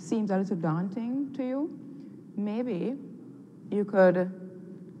seems a little daunting to you, maybe you could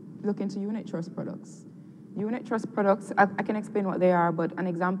look into unit trust products. Unit trust products, I can explain what they are, but an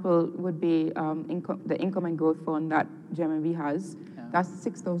example would be the Income and Growth Fund that JMMB has. Yeah. That's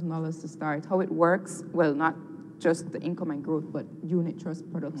 $6,000 to start. How it works, well, not just the income and growth, but unit trust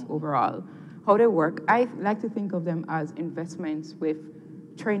products overall. How they work, I like to think of them as investments with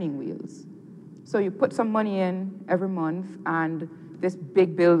training wheels. So you put some money in every month, and this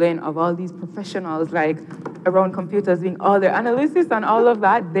big building of all these professionals, like around computers doing all their analysis and all of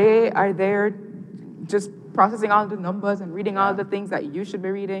that, they are there just processing all the numbers and reading all the things that you should be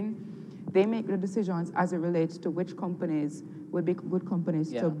reading. They make the decisions as it relates to which companies would be good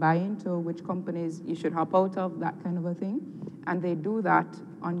companies to buy into, which companies you should hop out of, that kind of a thing. And they do that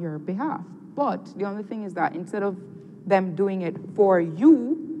on your behalf. But the only thing is that instead of them doing it for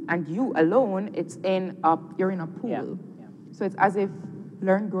you and you alone, you're in a pool. Yeah. So it's as if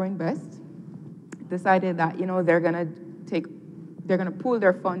Learn, Grow, Invest decided that, they're gonna pool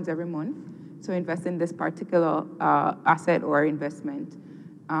their funds every month to invest in this particular asset or investment.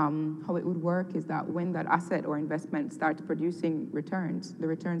 How it would work is that when that asset or investment starts producing returns, the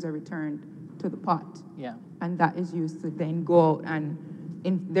returns are returned to the pot. Yeah. And that is used to then go out and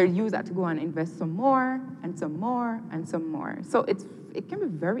they use that to go and invest some more and some more and some more. So it can be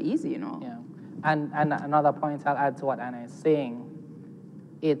very easy, Yeah. And another point I'll add to what Anna is saying,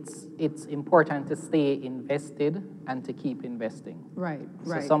 it's important to stay invested and to keep investing. Right.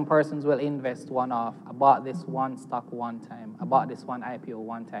 So some persons will invest one-off. I bought this one stock one time. I bought this one IPO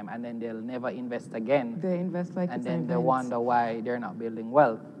one time, and then they'll never invest again. They invest like and it's then an they event. wonder why they're not building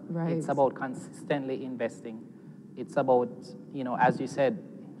wealth. Right. It's about consistently investing. It's about, as you said,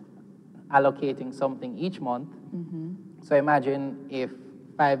 allocating something each month. Mm-hmm. So imagine if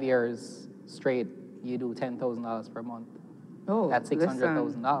 5 years straight you do $10,000 per month. Oh, That's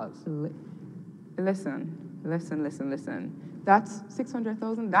 $600,000. Listen. That's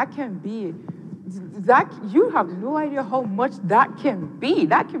 $600,000. That can be. You have no idea how much that can be.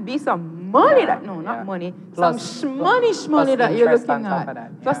 That can be some money. Not money. Plus, some shmoney that you're interest looking on top at. of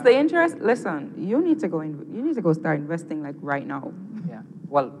that, Plus the interest. Listen, you need to go start investing like right now. Yeah.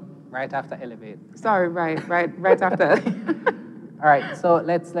 Well, right after Elevate. Sorry, right after. All right, so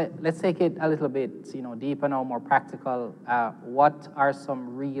let's take it a little bit, deeper now, more practical. What are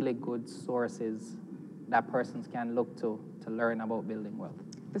some really good sources that persons can look to learn about building wealth?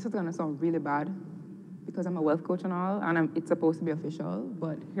 This is gonna sound really bad because I'm a wealth coach and all, and it's supposed to be official.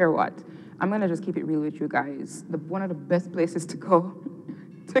 But hear what? I'm gonna just keep it real with you guys. One of the best places to go,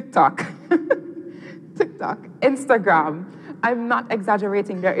 TikTok, Instagram. I'm not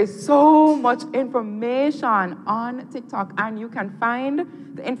exaggerating. There is so much information on TikTok, and you can find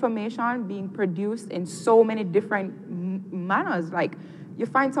the information being produced in so many different manners. Like, you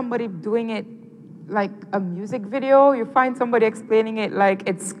find somebody doing it like a music video. You find somebody explaining it like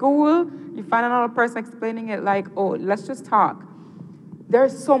it's school. You find another person explaining it like, oh, let's just talk.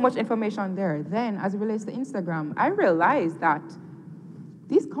 There's so much information there. Then, as it relates to Instagram, I realized that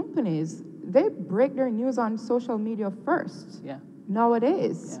these companies, they break their news on social media first. Yeah.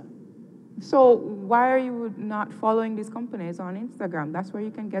 Nowadays. Yeah. So why are you not following these companies on Instagram? That's where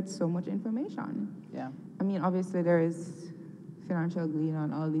you can get so much information. Yeah. I mean, obviously there is Financial Glean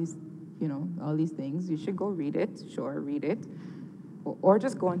on all these, all these things. You should go read it. Sure, read it. Or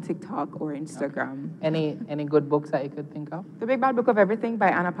just go on TikTok or Instagram. Okay. Any good books that you could think of? The Big Bad Book of Everything by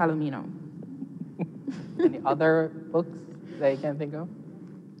Anna Palomino. Any other books that you can think of?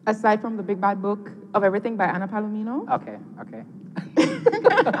 Aside from The Big Bad Book of Everything by Anna Palomino. Okay.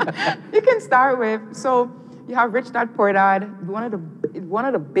 You can start with, so you have Rich Dad Poor Dad, one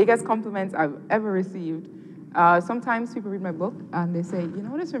of the biggest compliments I've ever received. Sometimes people read my book and they say,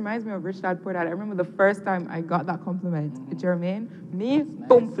 this reminds me of Rich Dad Poor Dad. I remember the first time I got that compliment. Jermaine,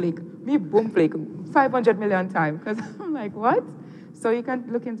 boom flick, 500 million times. Because I'm like, what? So you can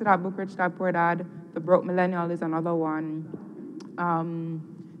look into that book, Rich Dad Poor Dad. The Broke Millennial is another one.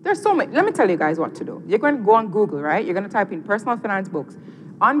 There's so many. Let me tell you guys what to do. You're going to go on Google, right? You're going to type in personal finance books.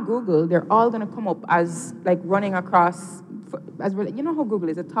 On Google, they're all going to come up as like running across, you know how Google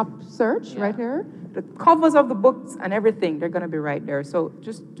is, a top search right here? The covers of the books and everything, they're going to be right there. So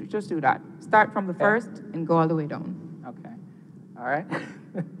just do that. Start from the first and go all the way down. Okay. All right.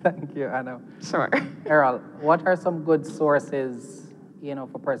 Thank you, Anna. Sure. Errol, what are some good sources,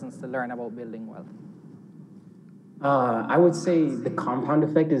 for persons to learn about building wealth? I would say The Compound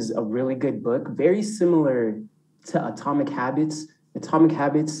Effect is a really good book, very similar to Atomic Habits. Atomic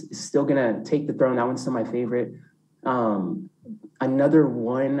Habits is still gonna take the throne. That one's still my favorite. Another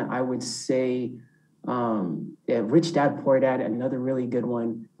one, I would say, Rich Dad, Poor Dad, another really good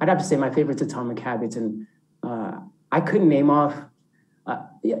one. I'd have to say my favorite's Atomic Habits, and I couldn't name off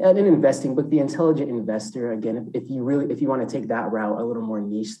an investing book, The Intelligent Investor. Again, if you want to take that route, a little more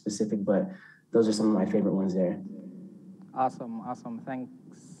niche specific, but those are some of my favorite ones there. Awesome. Thanks,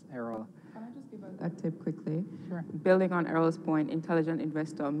 Errol. Can I just give a tip quickly? Sure. Building on Errol's point, Intelligent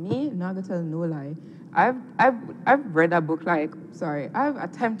Investor. Me, not gonna tell no lie. I've read that book I've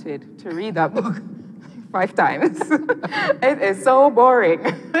attempted to read that book 5 times. It is so boring.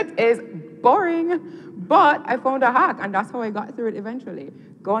 It is boring, but I found a hack, and that's how I got through it eventually.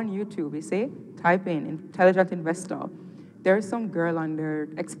 Go on YouTube, you see, type in Intelligent Investor. There's some girl on there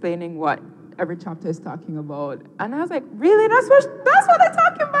explaining what every chapter is talking about. And I was like, really? That's what they're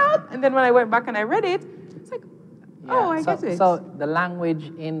talking about? And then when I went back and I read it, it's like, oh, I get it. So the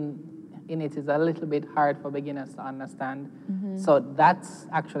language in it is a little bit hard for beginners to understand. So that's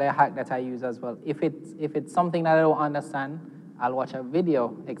actually a hack that I use as well. If it's something that I don't understand, I'll watch a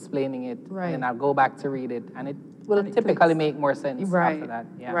video explaining it, and then I'll go back to read it, and it will typically make more sense after that.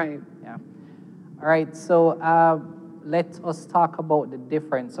 Yeah. Yeah. All right, so let us talk about the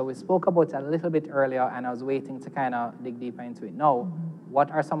difference. So we spoke about it a little bit earlier, and I was waiting to kind of dig deeper into it. Now,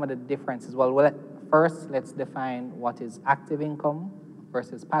 what are some of the differences? Well, first, let's define what is active income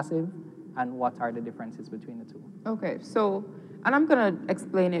versus passive, and what are the differences between the two. Okay, so, and I'm going to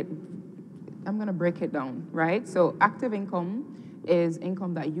explain it, I'm going to break it down, right? So active income is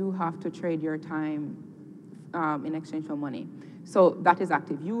income that you have to trade your time in exchange for money. So that is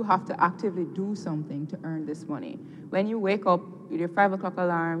active. You have to actively do something to earn this money. When you wake up with your 5 o'clock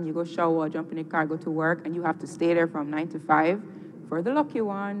alarm, you go shower, jump in your car, go to work, and you have to stay there from 9 to 5 for the lucky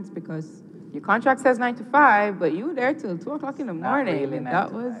ones, because your contract says 9 to 5, but you there till 2 o'clock in the morning. Really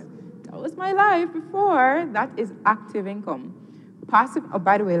that was my life before. That is active income. Passive, oh,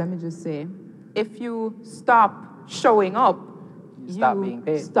 by the way, let me just say, if you stop showing up, you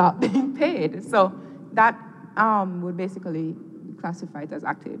stop being paid. So that would basically classify it as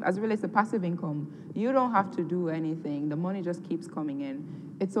active. As it relates to passive income, you don't have to do anything. The money just keeps coming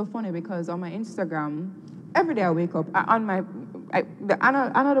in. It's so funny because on my Instagram, every day I wake up, Anna,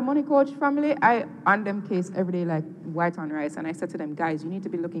 the Money Coach family, I on them case every day like white on rice. And I said to them, guys, you need to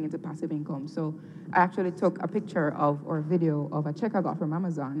be looking into passive income. So I actually took a picture or a video of a check I got from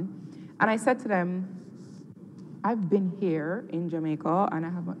Amazon. And I said to them, I've been here in Jamaica and I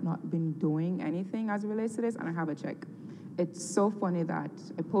have not been doing anything as it relates to this, and I have a check. It's so funny that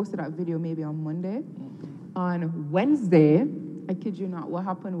I posted that video maybe on Monday. On Wednesday, I kid you not, what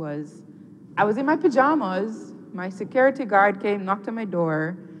happened was I was in my pajamas, my security guard came, knocked on my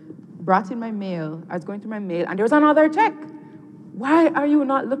door, brought in my mail, I was going through my mail, and there was another check. Why are you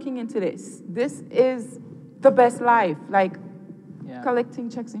not looking into this? This is the best life, like collecting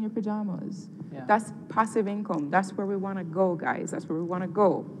checks in your pajamas. Yeah. That's passive income. That's where we want to go, guys. That's where we want to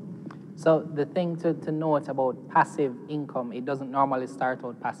go. So the thing to note about passive income, it doesn't normally start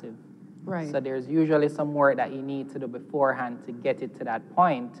out passive. Right. So there's usually some work that you need to do beforehand to get it to that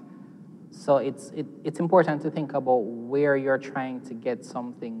point. So it's important to think about where you're trying to get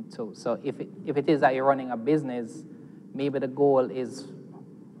something to. So if it is that you're running a business, maybe the goal is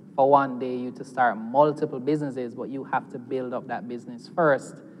for one day you to start multiple businesses, but you have to build up that business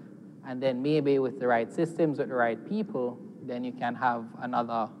first. And then maybe with the right systems, with the right people, then you can have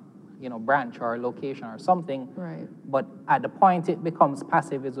another, branch or location or something. Right. But at the point it becomes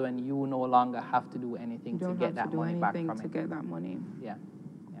passive is when you no longer have to do anything to get that money back from it. To get that money. Yeah.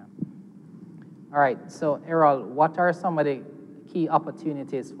 All right. So Errol, what are some of the key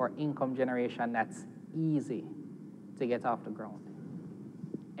opportunities for income generation that's easy to get off the ground?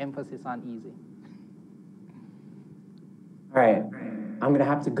 Emphasis on easy. All right. I'm going to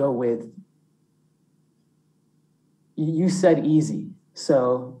have to go with, you said easy.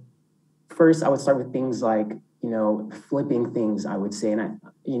 So first I would start with things like, flipping things, I would say. And,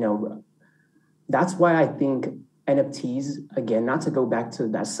 that's why I think NFTs, again, not to go back to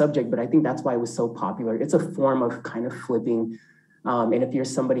that subject, but I think that's why it was so popular. It's a form of kind of flipping. And if you're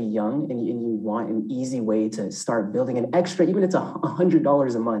somebody young and you want an easy way to start building an extra, even if it's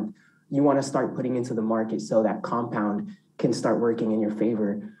 $100 a month, you want to start putting into the market so that compound can start working in your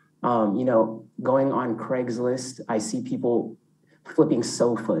favor. Going on Craigslist, I see people flipping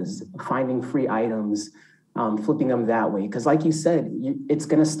sofas, finding free items, flipping them that way. Because like you said, it's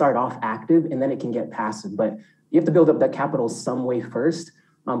going to start off active and then it can get passive. But you have to build up that capital some way first.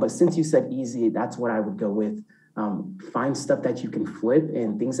 But since you said easy, that's what I would go with. Find stuff that you can flip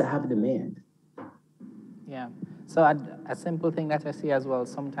and things that have demand. Yeah. So a simple thing that I see as well,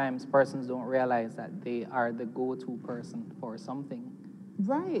 sometimes persons don't realize that they are the go-to person for something.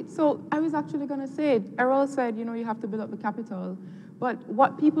 Right. So I was actually going to say, Errol said, you have to build up the capital. But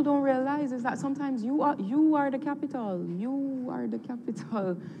what people don't realize is that sometimes you are the capital. You are the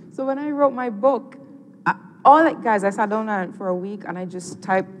capital. So when I wrote my book, guys, I sat down for a week and I just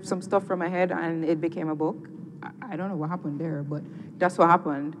typed some stuff from my head and it became a book. I don't know what happened there, but that's what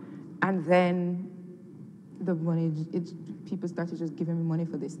happened. And then the money, people started just giving me money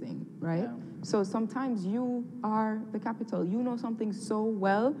for this thing, right? Yeah. So sometimes you are the capital. You know something so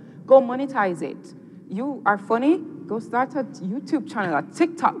well, go monetize it. You are funny, go start a YouTube channel, a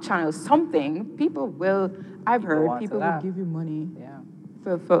TikTok channel, something. People will, I've heard, people will give you money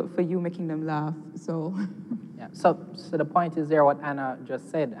for you making them laugh, so. Yeah, so the point is there what Anna just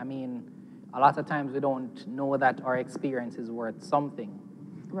said. I mean, a lot of times we don't know that our experience is worth something.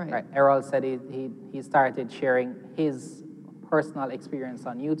 Right. Errol said he started sharing his personal experience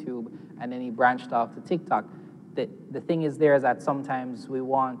on YouTube, and then he branched off to TikTok. The thing is there is that sometimes we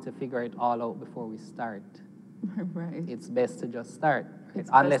want to figure it all out before we start. Right. It's best to just start. It's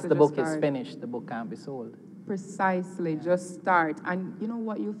Unless best to the book just is start. finished, the book can't be sold. Precisely, just start. And you know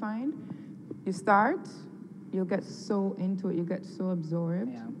what you find? You start, you'll get so into it, you get so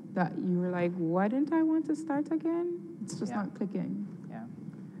absorbed Yeah. that you're like, why didn't I want to start again? It's just Yeah. not clicking. Yeah.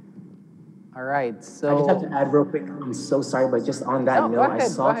 All right, I just so... have to add real quick. I'm so sorry, but just on that No, note,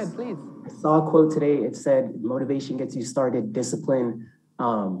 go ahead, please. I saw a quote today. It said, "Motivation gets you started, discipline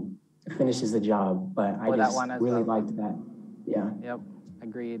finishes the job." But I Oh, that just one as really well. liked that. Yeah. Yep,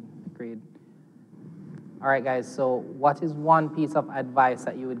 agreed. All right, guys, so what is one piece of advice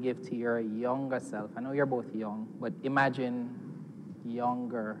that you would give to your younger self? I know you're both young, but imagine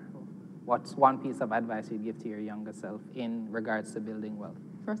younger. What's one piece of advice you'd give to your younger self in regards to building wealth?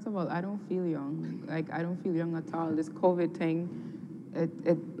 First of all, I don't feel young. Like, I don't feel young at all. This COVID thing,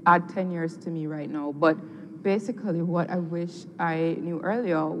 it add 10 years to me right now. But basically what I wish I knew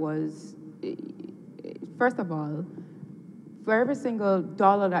earlier was, first of all, for every single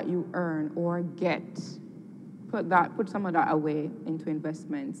dollar that you earn or get, put some of that away into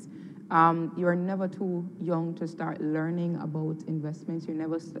investments. You are never too young to start learning about investments. You're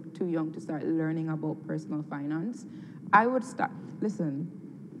never too young to start learning about personal finance. I would start, listen,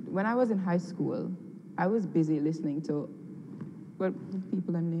 when I was in high school, I was busy listening to, what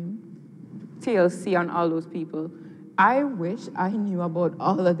people I name? TLC and all those people. I wish I knew about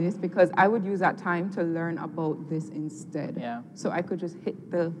all of this because I would use that time to learn about this instead. Yeah. So I could just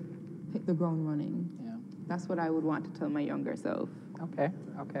hit the ground running. Yeah. That's what I would want to tell my younger self. Okay.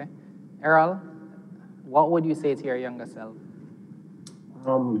 Errol, what would you say to your younger self?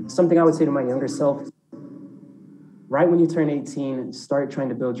 Something I would say to my younger self, right when you turn 18, start trying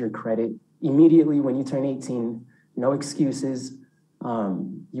to build your credit. Immediately when you turn 18, no excuses.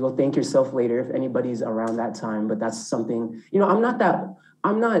 You will thank yourself later if anybody's around that time, but that's something, I'm not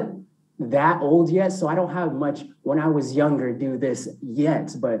that old yet, so I don't have much when I was younger do this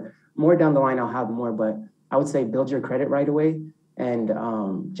yet, but more down the line I'll have more. But I would say build your credit right away and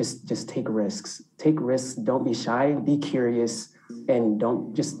just take risks. Take risks, don't be shy, be curious, and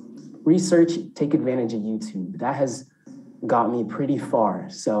don't just research, take advantage of YouTube. That has got me pretty far.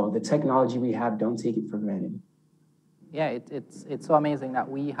 So the technology we have, don't take it for granted. Yeah, it's so amazing that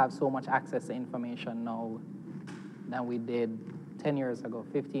we have so much access to information now than we did 10 years ago,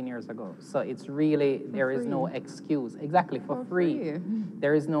 15 years ago. So it's really, there is no excuse. Exactly, for free.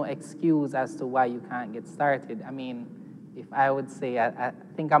 There is no excuse as to why you can't get started. I mean, if I would say, I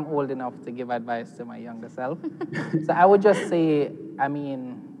think I'm old enough to give advice to my younger self. So I would just say, I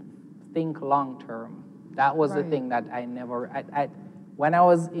mean, think long term. That was the thing that I never, when I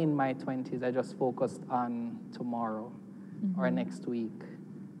was in my 20s, I just focused on tomorrow or next week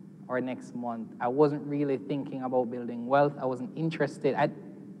or next month. I wasn't really thinking about building wealth. I wasn't interested.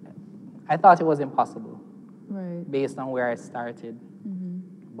 I thought it was impossible based on where I started.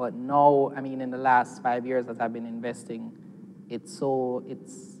 But now, I mean, in the last 5 years that I've been investing, it's so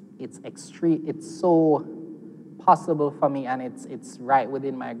possible for me, and it's right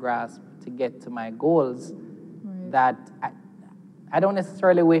within my grasp to get to my goals that I don't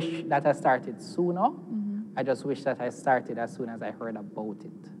necessarily wish that I started sooner. I just wish that I started as soon as I heard about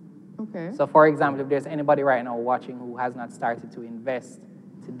it. Okay. So for example, if there's anybody right now watching who has not started to invest,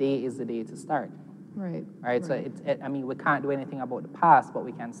 today is the day to start. Right. So I mean, we can't do anything about the past, but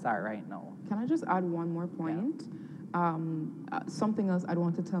we can start right now. Can I just add one more point? Something else I'd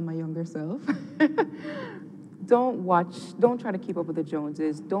want to tell my younger self. Don't try to keep up with the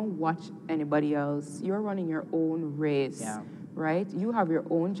Joneses. Don't watch anybody else. You're running your own race, right? You have your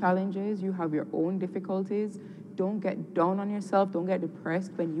own challenges. You have your own difficulties. Don't get down on yourself. Don't get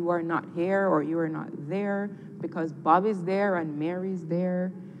depressed when you are not here or you are not there because Bob is there and Mary's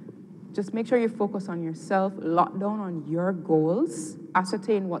there. Just make sure you focus on yourself, lock down on your goals,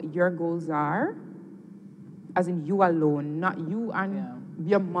 ascertain what your goals are, as in you alone, not you and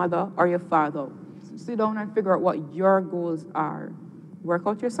your mother or your father. Sit down and figure out what your goals are. Work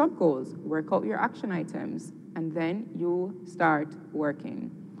out your sub-goals, work out your action items, and then you start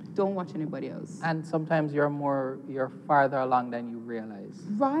working. Don't watch anybody else. And sometimes you're farther along than you realize.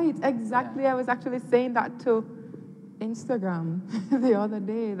 Right, exactly. I was actually saying that to Instagram the other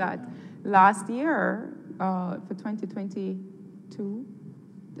day, that last year, for 2022,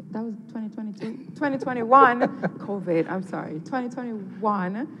 that was 2022, 2021, COVID, I'm sorry,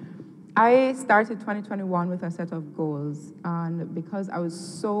 2021, I started 2021 with a set of goals, and because I was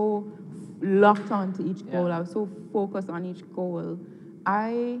so locked on to each goal. Yeah. I was so focused on each goal.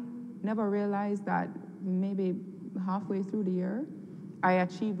 I never realized that maybe halfway through the year, I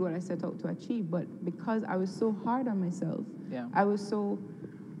achieved what I set out to achieve. But because I was so hard on myself, Yeah. I was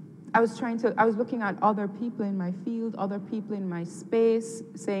looking at other people in my field, other people in my space,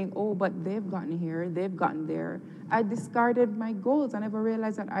 saying, oh, but they've gotten here, they've gotten there. I discarded my goals. I never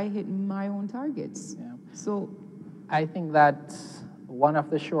realized that I hit my own targets. Yeah. So I think that one of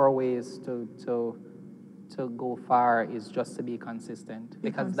the sure ways to go far is just to be consistent,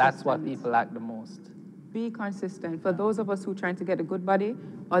 because that's what consistent. people lack the most. be consistent. For those of us who are trying to get a good body,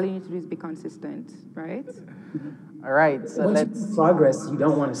 all you need to do is be consistent, right? All right, so Once you let's. see progress, you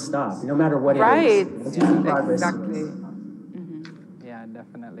don't want to stop, no matter what it Right. is. Once you see progress, Exactly. Yeah,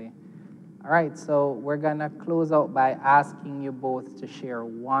 definitely. All right, so we're gonna close out by asking you both to share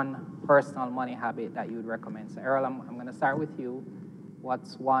one personal money habit that you would recommend. So Errol, I'm gonna start with you.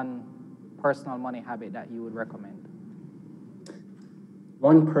 What's one personal money habit that you would recommend?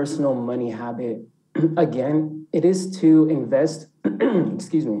 one personal money habit, again, it is to invest,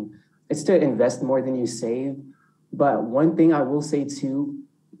 excuse me, it's to invest more than you save. But one thing I will say too,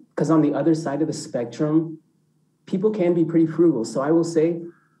 because on the other side of the spectrum, people can be pretty frugal. So I will say,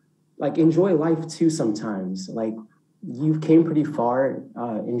 like, enjoy life too sometimes. Like, you came pretty far,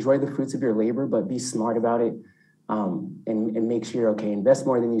 enjoy the fruits of your labor, but be smart about it, and make sure you're okay. Invest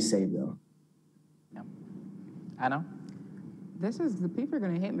more than you save, though. Yeah. Anna? The people are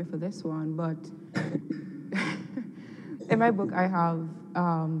going to hate me for this one, but in my book, I have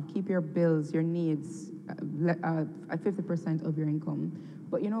keep your bills, your needs at 50% of your income.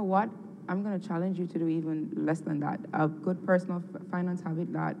 But you know what? I'm going to challenge you to do even less than that. A good personal finance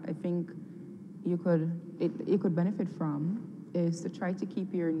habit that I think you could benefit from is to try to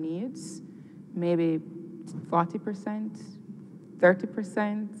keep your needs maybe 40%,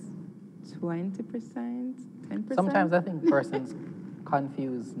 30%, 20%, 10%. Sometimes I think persons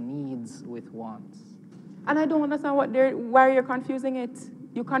confuse needs with wants. And I don't understand why you're confusing it.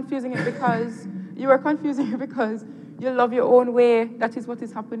 You're confusing it because you are confusing it because you love your own way. That is what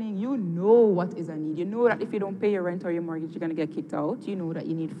is happening. You know what is a need. You know that if you don't pay your rent or your mortgage, you're gonna get kicked out. You know that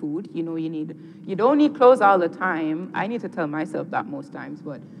you need food. You know you don't need clothes all the time. I need to tell myself that most times,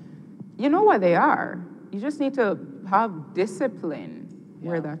 but you know what they are. You just need to have discipline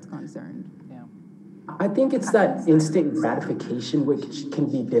where that's concerned. I think it's that instant gratification, which can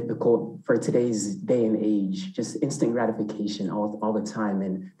be difficult for today's day and age, just instant gratification all the time.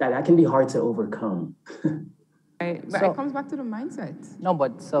 And that can be hard to overcome. Right. But it comes back to the mindset. No,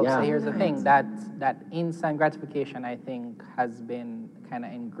 but so here's the thing, Right. that instant gratification, I think, has been kind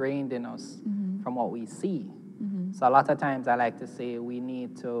of ingrained in us from what we see. So a lot of times I like to say we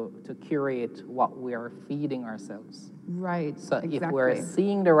need to curate what we are feeding ourselves. Right. So exactly. if we're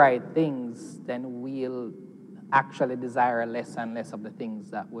seeing the right things, then we'll actually desire less and less of the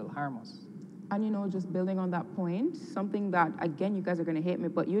things that will harm us. And just building on that point, something that, again, you guys are going to hate me,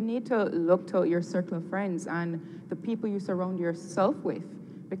 but you need to look to your circle of friends and the people you surround yourself with.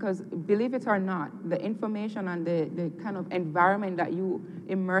 Because believe it or not, the information and the kind of environment that you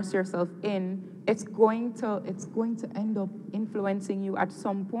immerse yourself in, it's going to end up influencing you at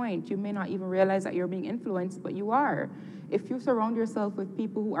some point. You may not even realize that you're being influenced, but you are. If you surround yourself with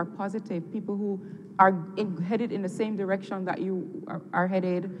people who are positive, people who are headed in the same direction that you are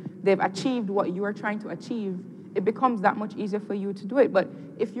headed, they've achieved what you are trying to achieve, it becomes that much easier for you to do it. But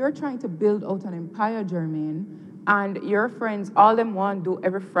if you're trying to build out an empire, Jermaine, and your friends, all them want to do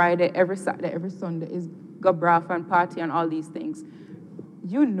every Friday, every Saturday, every Sunday is go braff and party and all these things,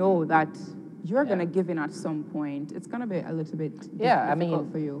 you know that you're going to give in at some point. It's going to be a little bit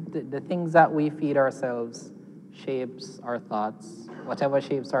difficult for you. The things that we feed ourselves shapes our thoughts. Whatever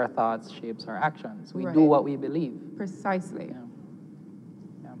shapes our thoughts shapes our actions. We do what we believe. Precisely.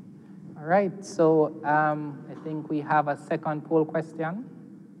 Yeah. All right, so I think we have a second poll question.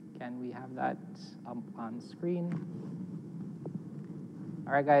 Can we have that up on screen?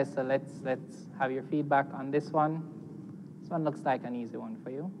 All right, guys, so let's have your feedback on this one. This one looks like an easy one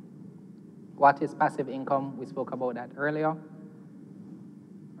for you. What is passive income? We spoke about that earlier.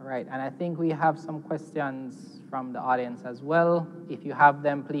 All right, and I think we have some questions from the audience as well. If you have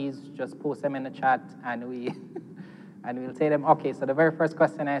them, please just post them in the chat and we'll take them. Okay, so the very first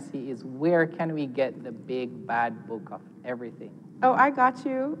question I see is, where can we get the big bad book of everything? Oh, I got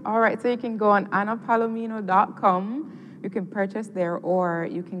you. All right, so you can go on annapalomino.com. You can purchase there, or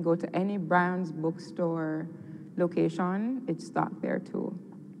you can go to any Brown's bookstore location. It's stocked there too.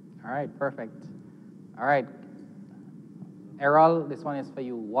 All right, perfect. All right. Errol, this one is for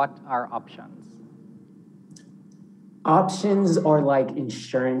you. What are options? Options are like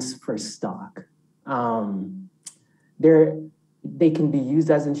insurance for stock. They're, they can be used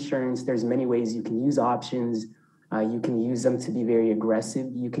as insurance. There's many ways you can use options. You can use them to be very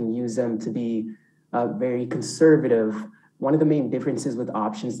aggressive. You can use them to be very conservative. One of the main differences with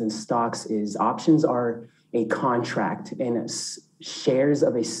options and stocks is options are a contract and shares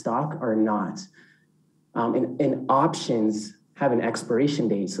of a stock are not. And options have an expiration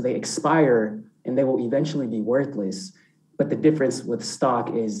date, so they expire and they will eventually be worthless. But the difference with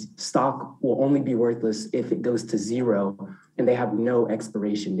stock is stock will only be worthless if it goes to zero and they have no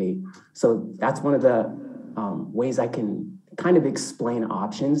expiration date. So that's one of the ways I can kind of explain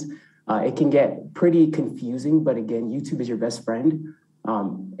options. It can get pretty confusing, but again, YouTube is your best friend,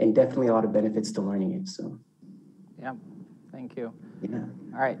 and definitely a lot of benefits to learning it. So, yeah, thank you. yeah.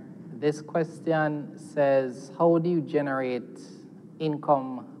 All right, this question says, how do you generate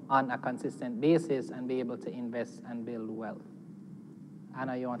income on a consistent basis and be able to invest and build wealth?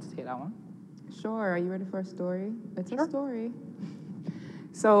 Anna, you want to take that one? Sure. Are you ready for a story? It's a story.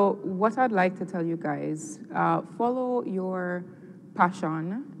 So what I'd like to tell you guys, follow your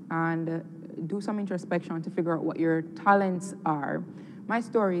passion and do some introspection to figure out what your talents are. My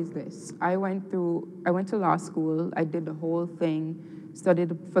story is this. I went to law school. I did the whole thing,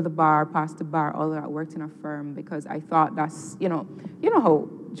 studied for the bar, passed the bar, all that, worked in a firm because I thought that's, you know how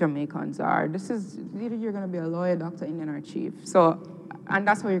Jamaicans are. This is, either you're going to be a lawyer, doctor, Indian, or chief. So, and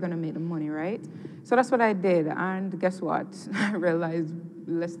that's how you're going to make the money, right? So that's what I did. And guess what? I realized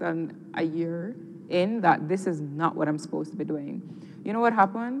less than a year in that this is not what I'm supposed to be doing. You know what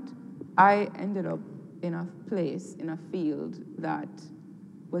happened? I ended up in a place, in a field that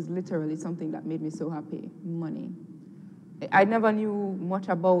was literally something that made me so happy, money. I never knew much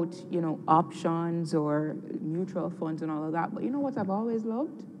about, options or mutual funds and all of that, but you know what I've always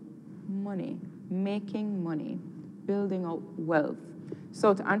loved? Money, making money, building out wealth.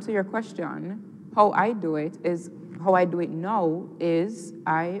 So to answer your question, how I do it now is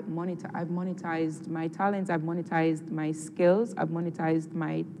I've monetized my talents, I've monetized my skills, I've monetized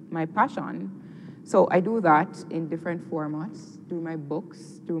my passion. So I do that in different formats, through my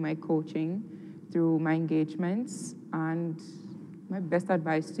books, through my coaching, through my engagements, and my best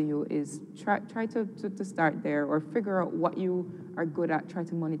advice to you is try to start there or figure out what you are good at, try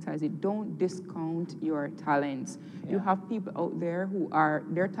to monetize it. Don't discount your talents. Yeah. You have people out there who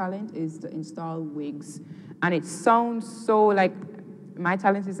their talent is to install wigs. And it sounds so like my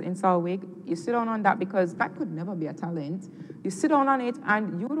talent is to install wig. You sit down on that because that could never be a talent. You sit down on it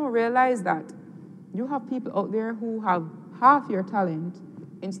and you don't realize that you have people out there who have half your talent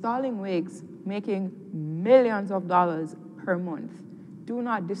installing wigs, making millions of dollars per month. Do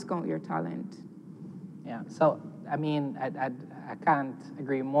not discount your talent. Yeah, so, I mean, I can't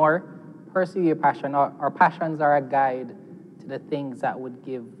agree more. Pursue your passion. Our passions are a guide to the things that would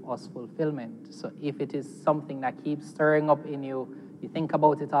give us fulfillment. So if it is something that keeps stirring up in you, you think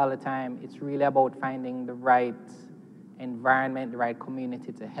about it all the time, it's really about finding the right environment, the right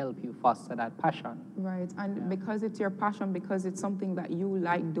community to help you foster that passion. Right, and because it's your passion, because it's something that you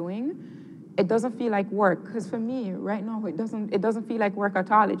like doing, it doesn't feel like work. Because for me, right now, it doesn't feel like work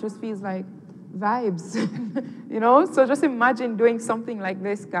at all. It just feels like vibes, So just imagine doing something like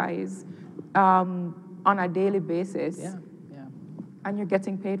this, guys, on a daily basis. Yeah. And you're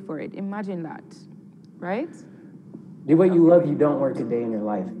getting paid for it. Imagine that, right? Do what you love, you don't work a day in your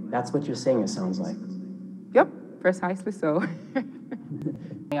life. That's what you're saying, it sounds like. Yep, precisely so.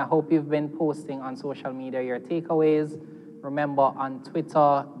 I hope you've been posting on social media your takeaways. Remember, on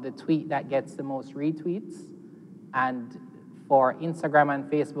Twitter, the tweet that gets the most retweets. And for Instagram and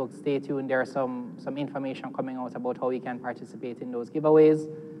Facebook, stay tuned. There's some information coming out about how you can participate in those giveaways.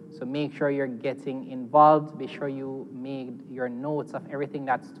 So make sure you're getting involved. Be sure you made your notes of everything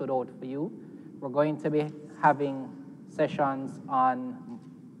that stood out for you. We're going to be having sessions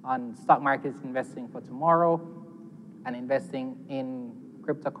on stock market investing for tomorrow and investing in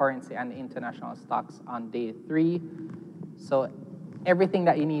cryptocurrency and international stocks on day 3. So everything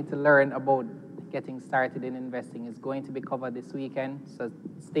that you need to learn about getting started in investing is going to be covered this weekend. So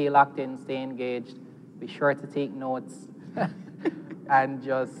stay locked in, stay engaged. Be sure to take notes and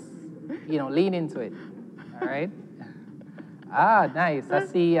just, lean into it. All right? Nice. I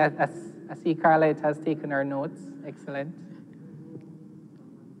see Carlette has taken her notes. Excellent.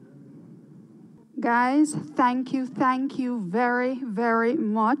 Guys, thank you very, very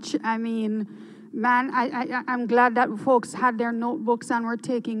much. I mean, man, I'm glad that folks had their notebooks and were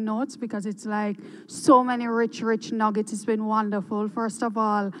taking notes because it's like so many rich nuggets. It's been wonderful. First of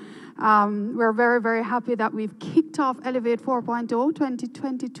all, we're very, very happy that we've kicked off Elevate 4.0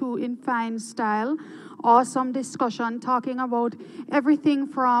 2022 in fine style. awesome discussion talking about everything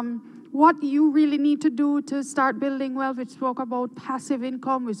from what you really need to do to start building wealth. We spoke about passive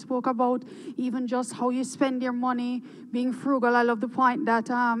income. We spoke about even just how you spend your money, being frugal. I love the point that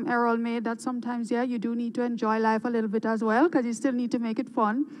Errol made, that sometimes, yeah, you do need to enjoy life a little bit as well, because you still need to make it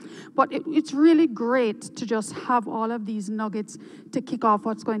fun. But it's really great to just have all of these nuggets to kick off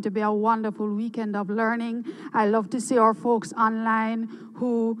what's going to be a wonderful weekend of learning. I love to see our folks online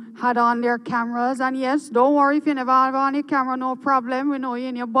who had on their cameras. And yes, don't worry if you never have on your camera, no problem. We know you're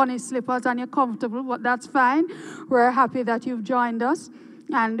in your bunny slippers and you're comfortable, but that's fine. We're happy that you've joined us.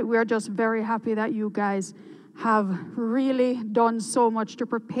 And we're just very happy that you guys have really done so much to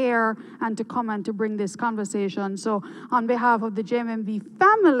prepare and to come and to bring this conversation. So on behalf of the JMMB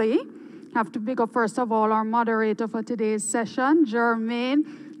family, I have to big up first of all our moderator for today's session,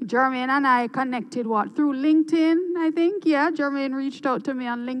 Jermaine. Jermaine and I connected, through LinkedIn, I think? Yeah, Jermaine reached out to me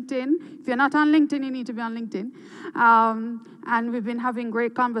on LinkedIn. If you're not on LinkedIn, you need to be on LinkedIn. And we've been having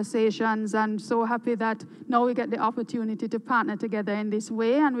great conversations, and so happy that now we get the opportunity to partner together in this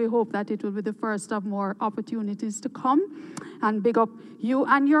way, and we hope that it will be the first of more opportunities to come. And big up you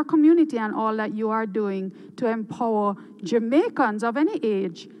and your community and all that you are doing to empower Jamaicans of any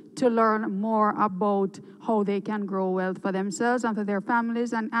age to learn more about how they can grow wealth for themselves and for their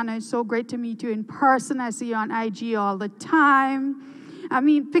families. And Anna, it's so great to meet you in person. I see you on IG all the time. I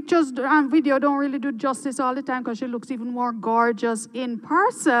mean, pictures and video don't really do justice all the time because she looks even more gorgeous in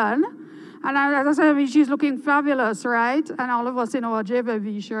person. And as I said, I mean, she's looking fabulous, right? And all of us in our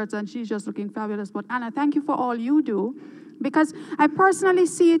JMMB shirts, and she's just looking fabulous. But Anna, thank you for all you do. Because I personally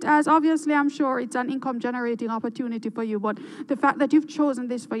see it as, obviously, I'm sure it's an income-generating opportunity for you, but the fact that you've chosen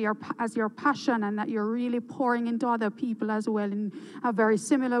this as your passion and that you're really pouring into other people as well in a very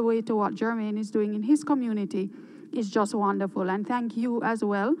similar way to what Jermaine is doing in his community is just wonderful. And thank you as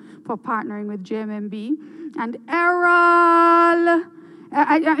well for partnering with JMMB. And Errol,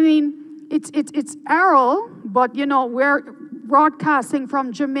 I mean, it's Errol, but, you know, we're broadcasting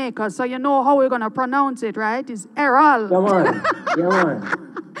from Jamaica, so you know how we're going to pronounce it, right? It's Errol. Come on. Yeah,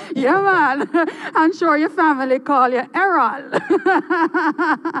 man. Yeah, man. I'm sure your family call you Errol.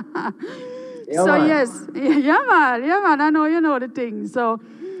 Yeah, so, man. yes. Yeah, man. Yeah, man. I know you know the thing. So,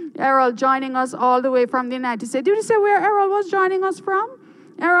 Errol joining us all the way from the United States. Did you say where Errol was joining us from?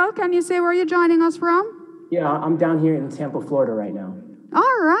 Errol, can you say where you're joining us from? Yeah, I'm down here in Tampa, Florida right now.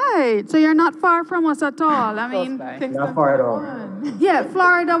 All right. So you're not far from us at all. I mean, Not far at all. yeah,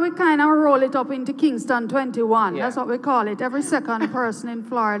 Florida, we kind of roll it up into Kingston 21. Yeah. That's what we call it. Every second person in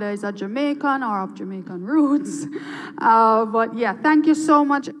Florida is a Jamaican or of Jamaican roots. But yeah, thank you so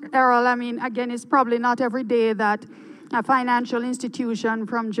much, Errol. I mean, again, it's probably not every day that a financial institution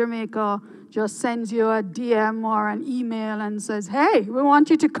from Jamaica just sends you a DM or an email and says, hey, we want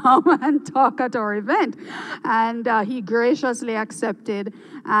you to come and talk at our event. And he graciously accepted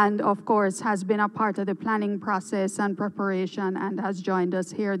and, of course, has been a part of the planning process and preparation and has joined us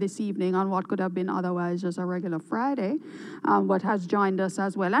here this evening on what could have been otherwise just a regular Friday, but has joined us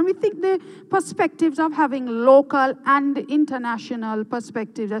as well. And we think the perspectives of having local and international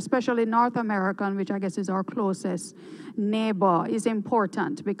perspectives, especially North American, which I guess is our closest neighbor, is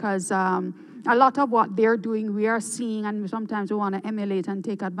important because a lot of what they're doing we are seeing, and sometimes we want to emulate and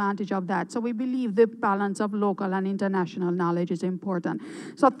take advantage of that. So we believe the balance of local and international knowledge is important.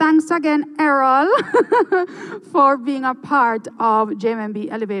 So thanks again, Errol, for being a part of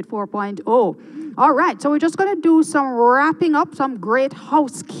JMMB Elevate 4.0. All right, so we're just going to do some wrapping up, some great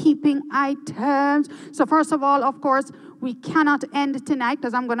housekeeping items. So first of all, of course, we cannot end tonight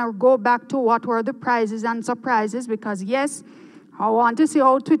because I'm going to go back to what were the prizes and surprises because, yes, I want to see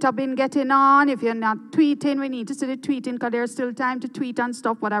how Twitter been getting on. If you're not tweeting, we need to see the tweeting because there's still time to tweet and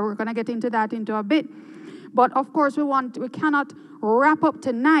stuff, but we're going to get into that into a bit. But, of course, we cannot wrap up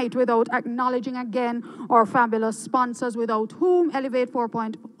tonight without acknowledging again our fabulous sponsors without whom Elevate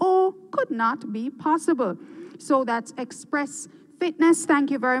 4.0 could not be possible. So that's Express Fitness.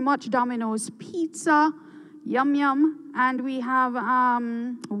 Thank you very much. Domino's Pizza. Yum Yum. And we have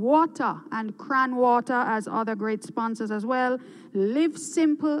Water and Cran Water as other great sponsors as well. Live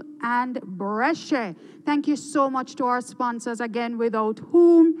Simple and Brescia. Thank you so much to our sponsors again, without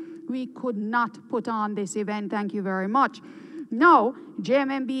whom we could not put on this event. Thank you very much. Now,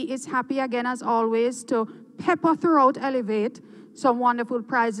 JMMB is happy again as always to pepper throughout Elevate some wonderful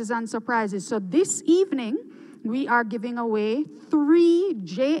prizes and surprises. So this evening, we are giving away 3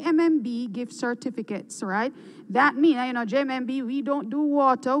 JMMB gift certificates, right? That means, JMMB, we don't do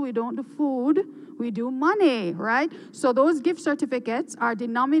water, we don't do food, we do money, right? So those gift certificates are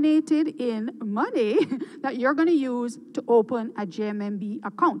denominated in money that you're going to use to open a JMMB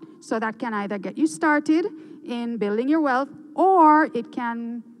account. So that can either get you started in building your wealth, or it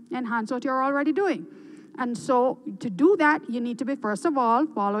can enhance what you're already doing. And so to do that, you need to be, first of all,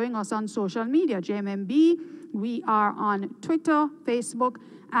 following us on social media, JMMB. We are on Twitter, Facebook,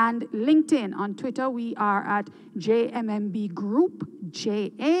 and LinkedIn. On Twitter, we are at JMMB Group,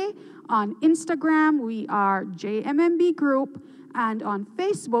 JA. On Instagram, we are JMMB Group. And on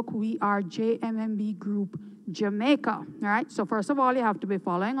Facebook, we are JMMB Group Jamaica. All right? So first of all, you have to be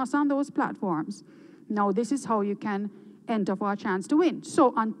following us on those platforms. Now, this is how you can enter for a chance to win.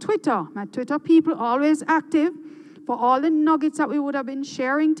 So on Twitter, my Twitter people always active for all the nuggets that we would have been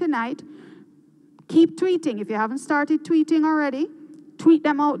sharing tonight. Keep tweeting. If you haven't started tweeting already, tweet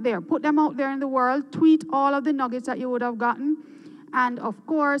them out there. Put them out there in the world. Tweet all of the nuggets that you would have gotten. And of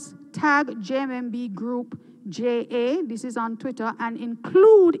course, tag JMMB Group JA. This is on Twitter. And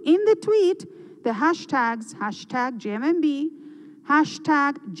include in the tweet the hashtags, hashtag JMMB,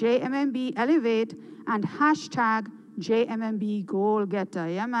 hashtag JMMB Elevate, and hashtag JMMB Goal Getter.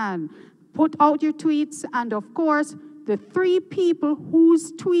 Yeah, man. Put out your tweets, and of course, the 3 people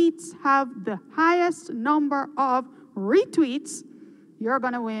whose tweets have the highest number of retweets, you're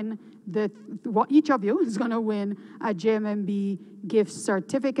going to win each of you is going to win a JMMB gift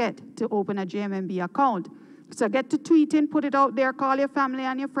certificate to open a JMMB account. So get to tweeting, put it out there, call your family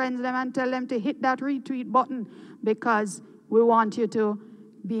and your friends and tell them to hit that retweet button, because we want you to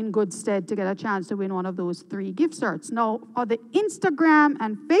be in good stead to get a chance to win one of those 3 gift certs. Now, for the Instagram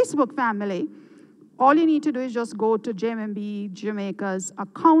and Facebook family, all you need to do is just go to JMMB Jamaica's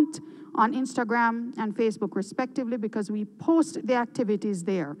account on Instagram and Facebook respectively, because we post the activities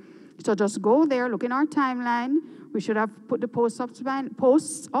there. So just go there, look in our timeline. We should have put the posts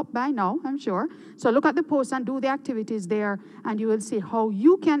up by now, I'm sure. So look at the posts and do the activities there, and you will see how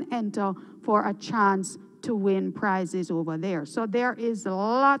you can enter for a chance to win prizes over there. So there is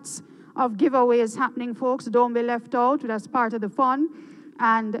lots of giveaways happening, folks. Don't be left out. That's part of the fun.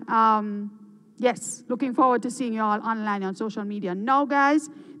 And yes, looking forward to seeing you all online on social media. Now, guys,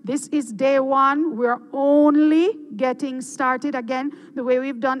 this is day 1. We're only getting started. Again, the way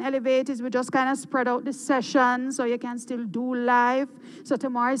we've done Elevate is we just kind of spread out the sessions so you can still do live. So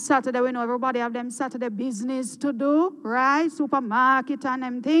tomorrow is Saturday. We know everybody have them Saturday business to do, right? Supermarket and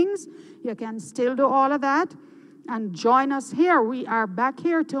them things. You can still do all of that. And join us here. We are back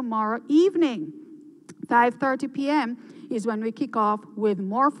here tomorrow evening. 5:30 p.m. is when we kick off with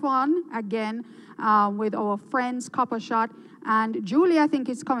more fun, again, with our friends, Copper Shot. And Julie, I think,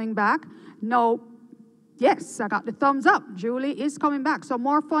 is coming back. No, yes, I got the thumbs up. Julie is coming back. So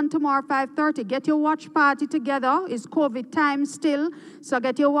more fun tomorrow, 5:30. Get your watch party together. It's COVID time still. So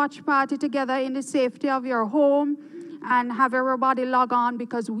get your watch party together in the safety of your home and have everybody log on,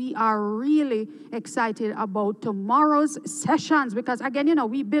 because we are really excited about tomorrow's sessions. Because, again,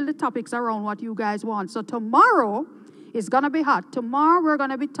 we build the topics around what you guys want. So tomorrow is going to be hot. Tomorrow we're going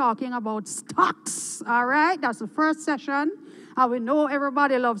to be talking about stocks, all right? That's the first session. And we know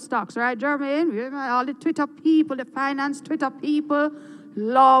everybody loves stocks, right, Jermaine? All the Twitter people, the finance Twitter people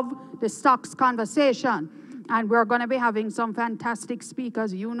love the stocks conversation. And we're going to be having some fantastic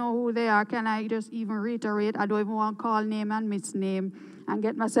speakers. You know who they are. Can I just even reiterate? I don't even want to call name and misname and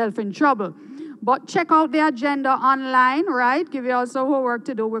get myself in trouble. But check out the agenda online, right? Give you also homework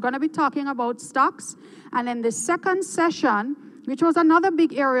to do. We're going to be talking about stocks. And then the second session, which was another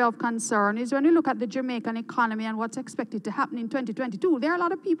big area of concern, is when you look at the Jamaican economy and what's expected to happen in 2022, there are a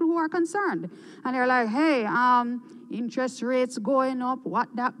lot of people who are concerned. And they're like, hey, interest rates going up, what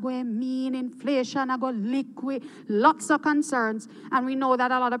that going to mean, inflation, I go liquid, lots of concerns. And we know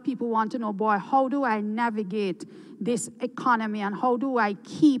that a lot of people want to know, boy, how do I navigate this economy, and how do I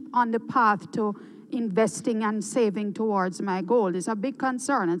keep on the path to investing and saving towards my goal? It's a big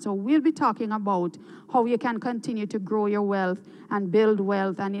concern. And so we'll be talking about how you can continue to grow your wealth and build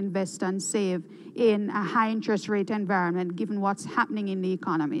wealth and invest and save in a high interest rate environment, given what's happening in the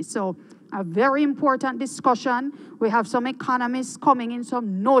economy. So a very important discussion. We have some economists coming in,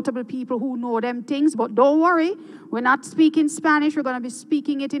 some notable people who know them things, but don't worry, we're not speaking Spanish. We're going to be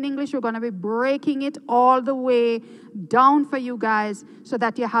speaking it in English. We're going to be breaking it all the way down for you guys so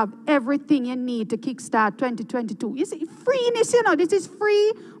that you have everything you need to kickstart 2022. Is it freeness? This is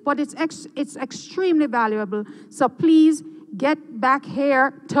free, but it's extremely valuable. So please get back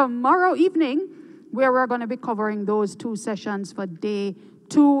here tomorrow evening, where we're going to be covering those 2 sessions for day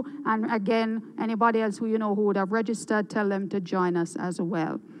 2. And again, anybody else who you know who would have registered, tell them to join us as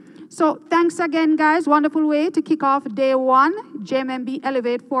well. So thanks again, guys. Wonderful way to kick off day 1, JMMB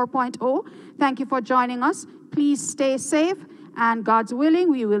Elevate 4.0. Thank you for joining us. Please stay safe, and God's willing,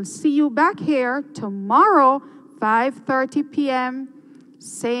 we will see you back here tomorrow, 5:30 p.m.,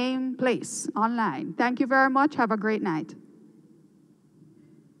 same place, online. Thank you very much. Have a great night.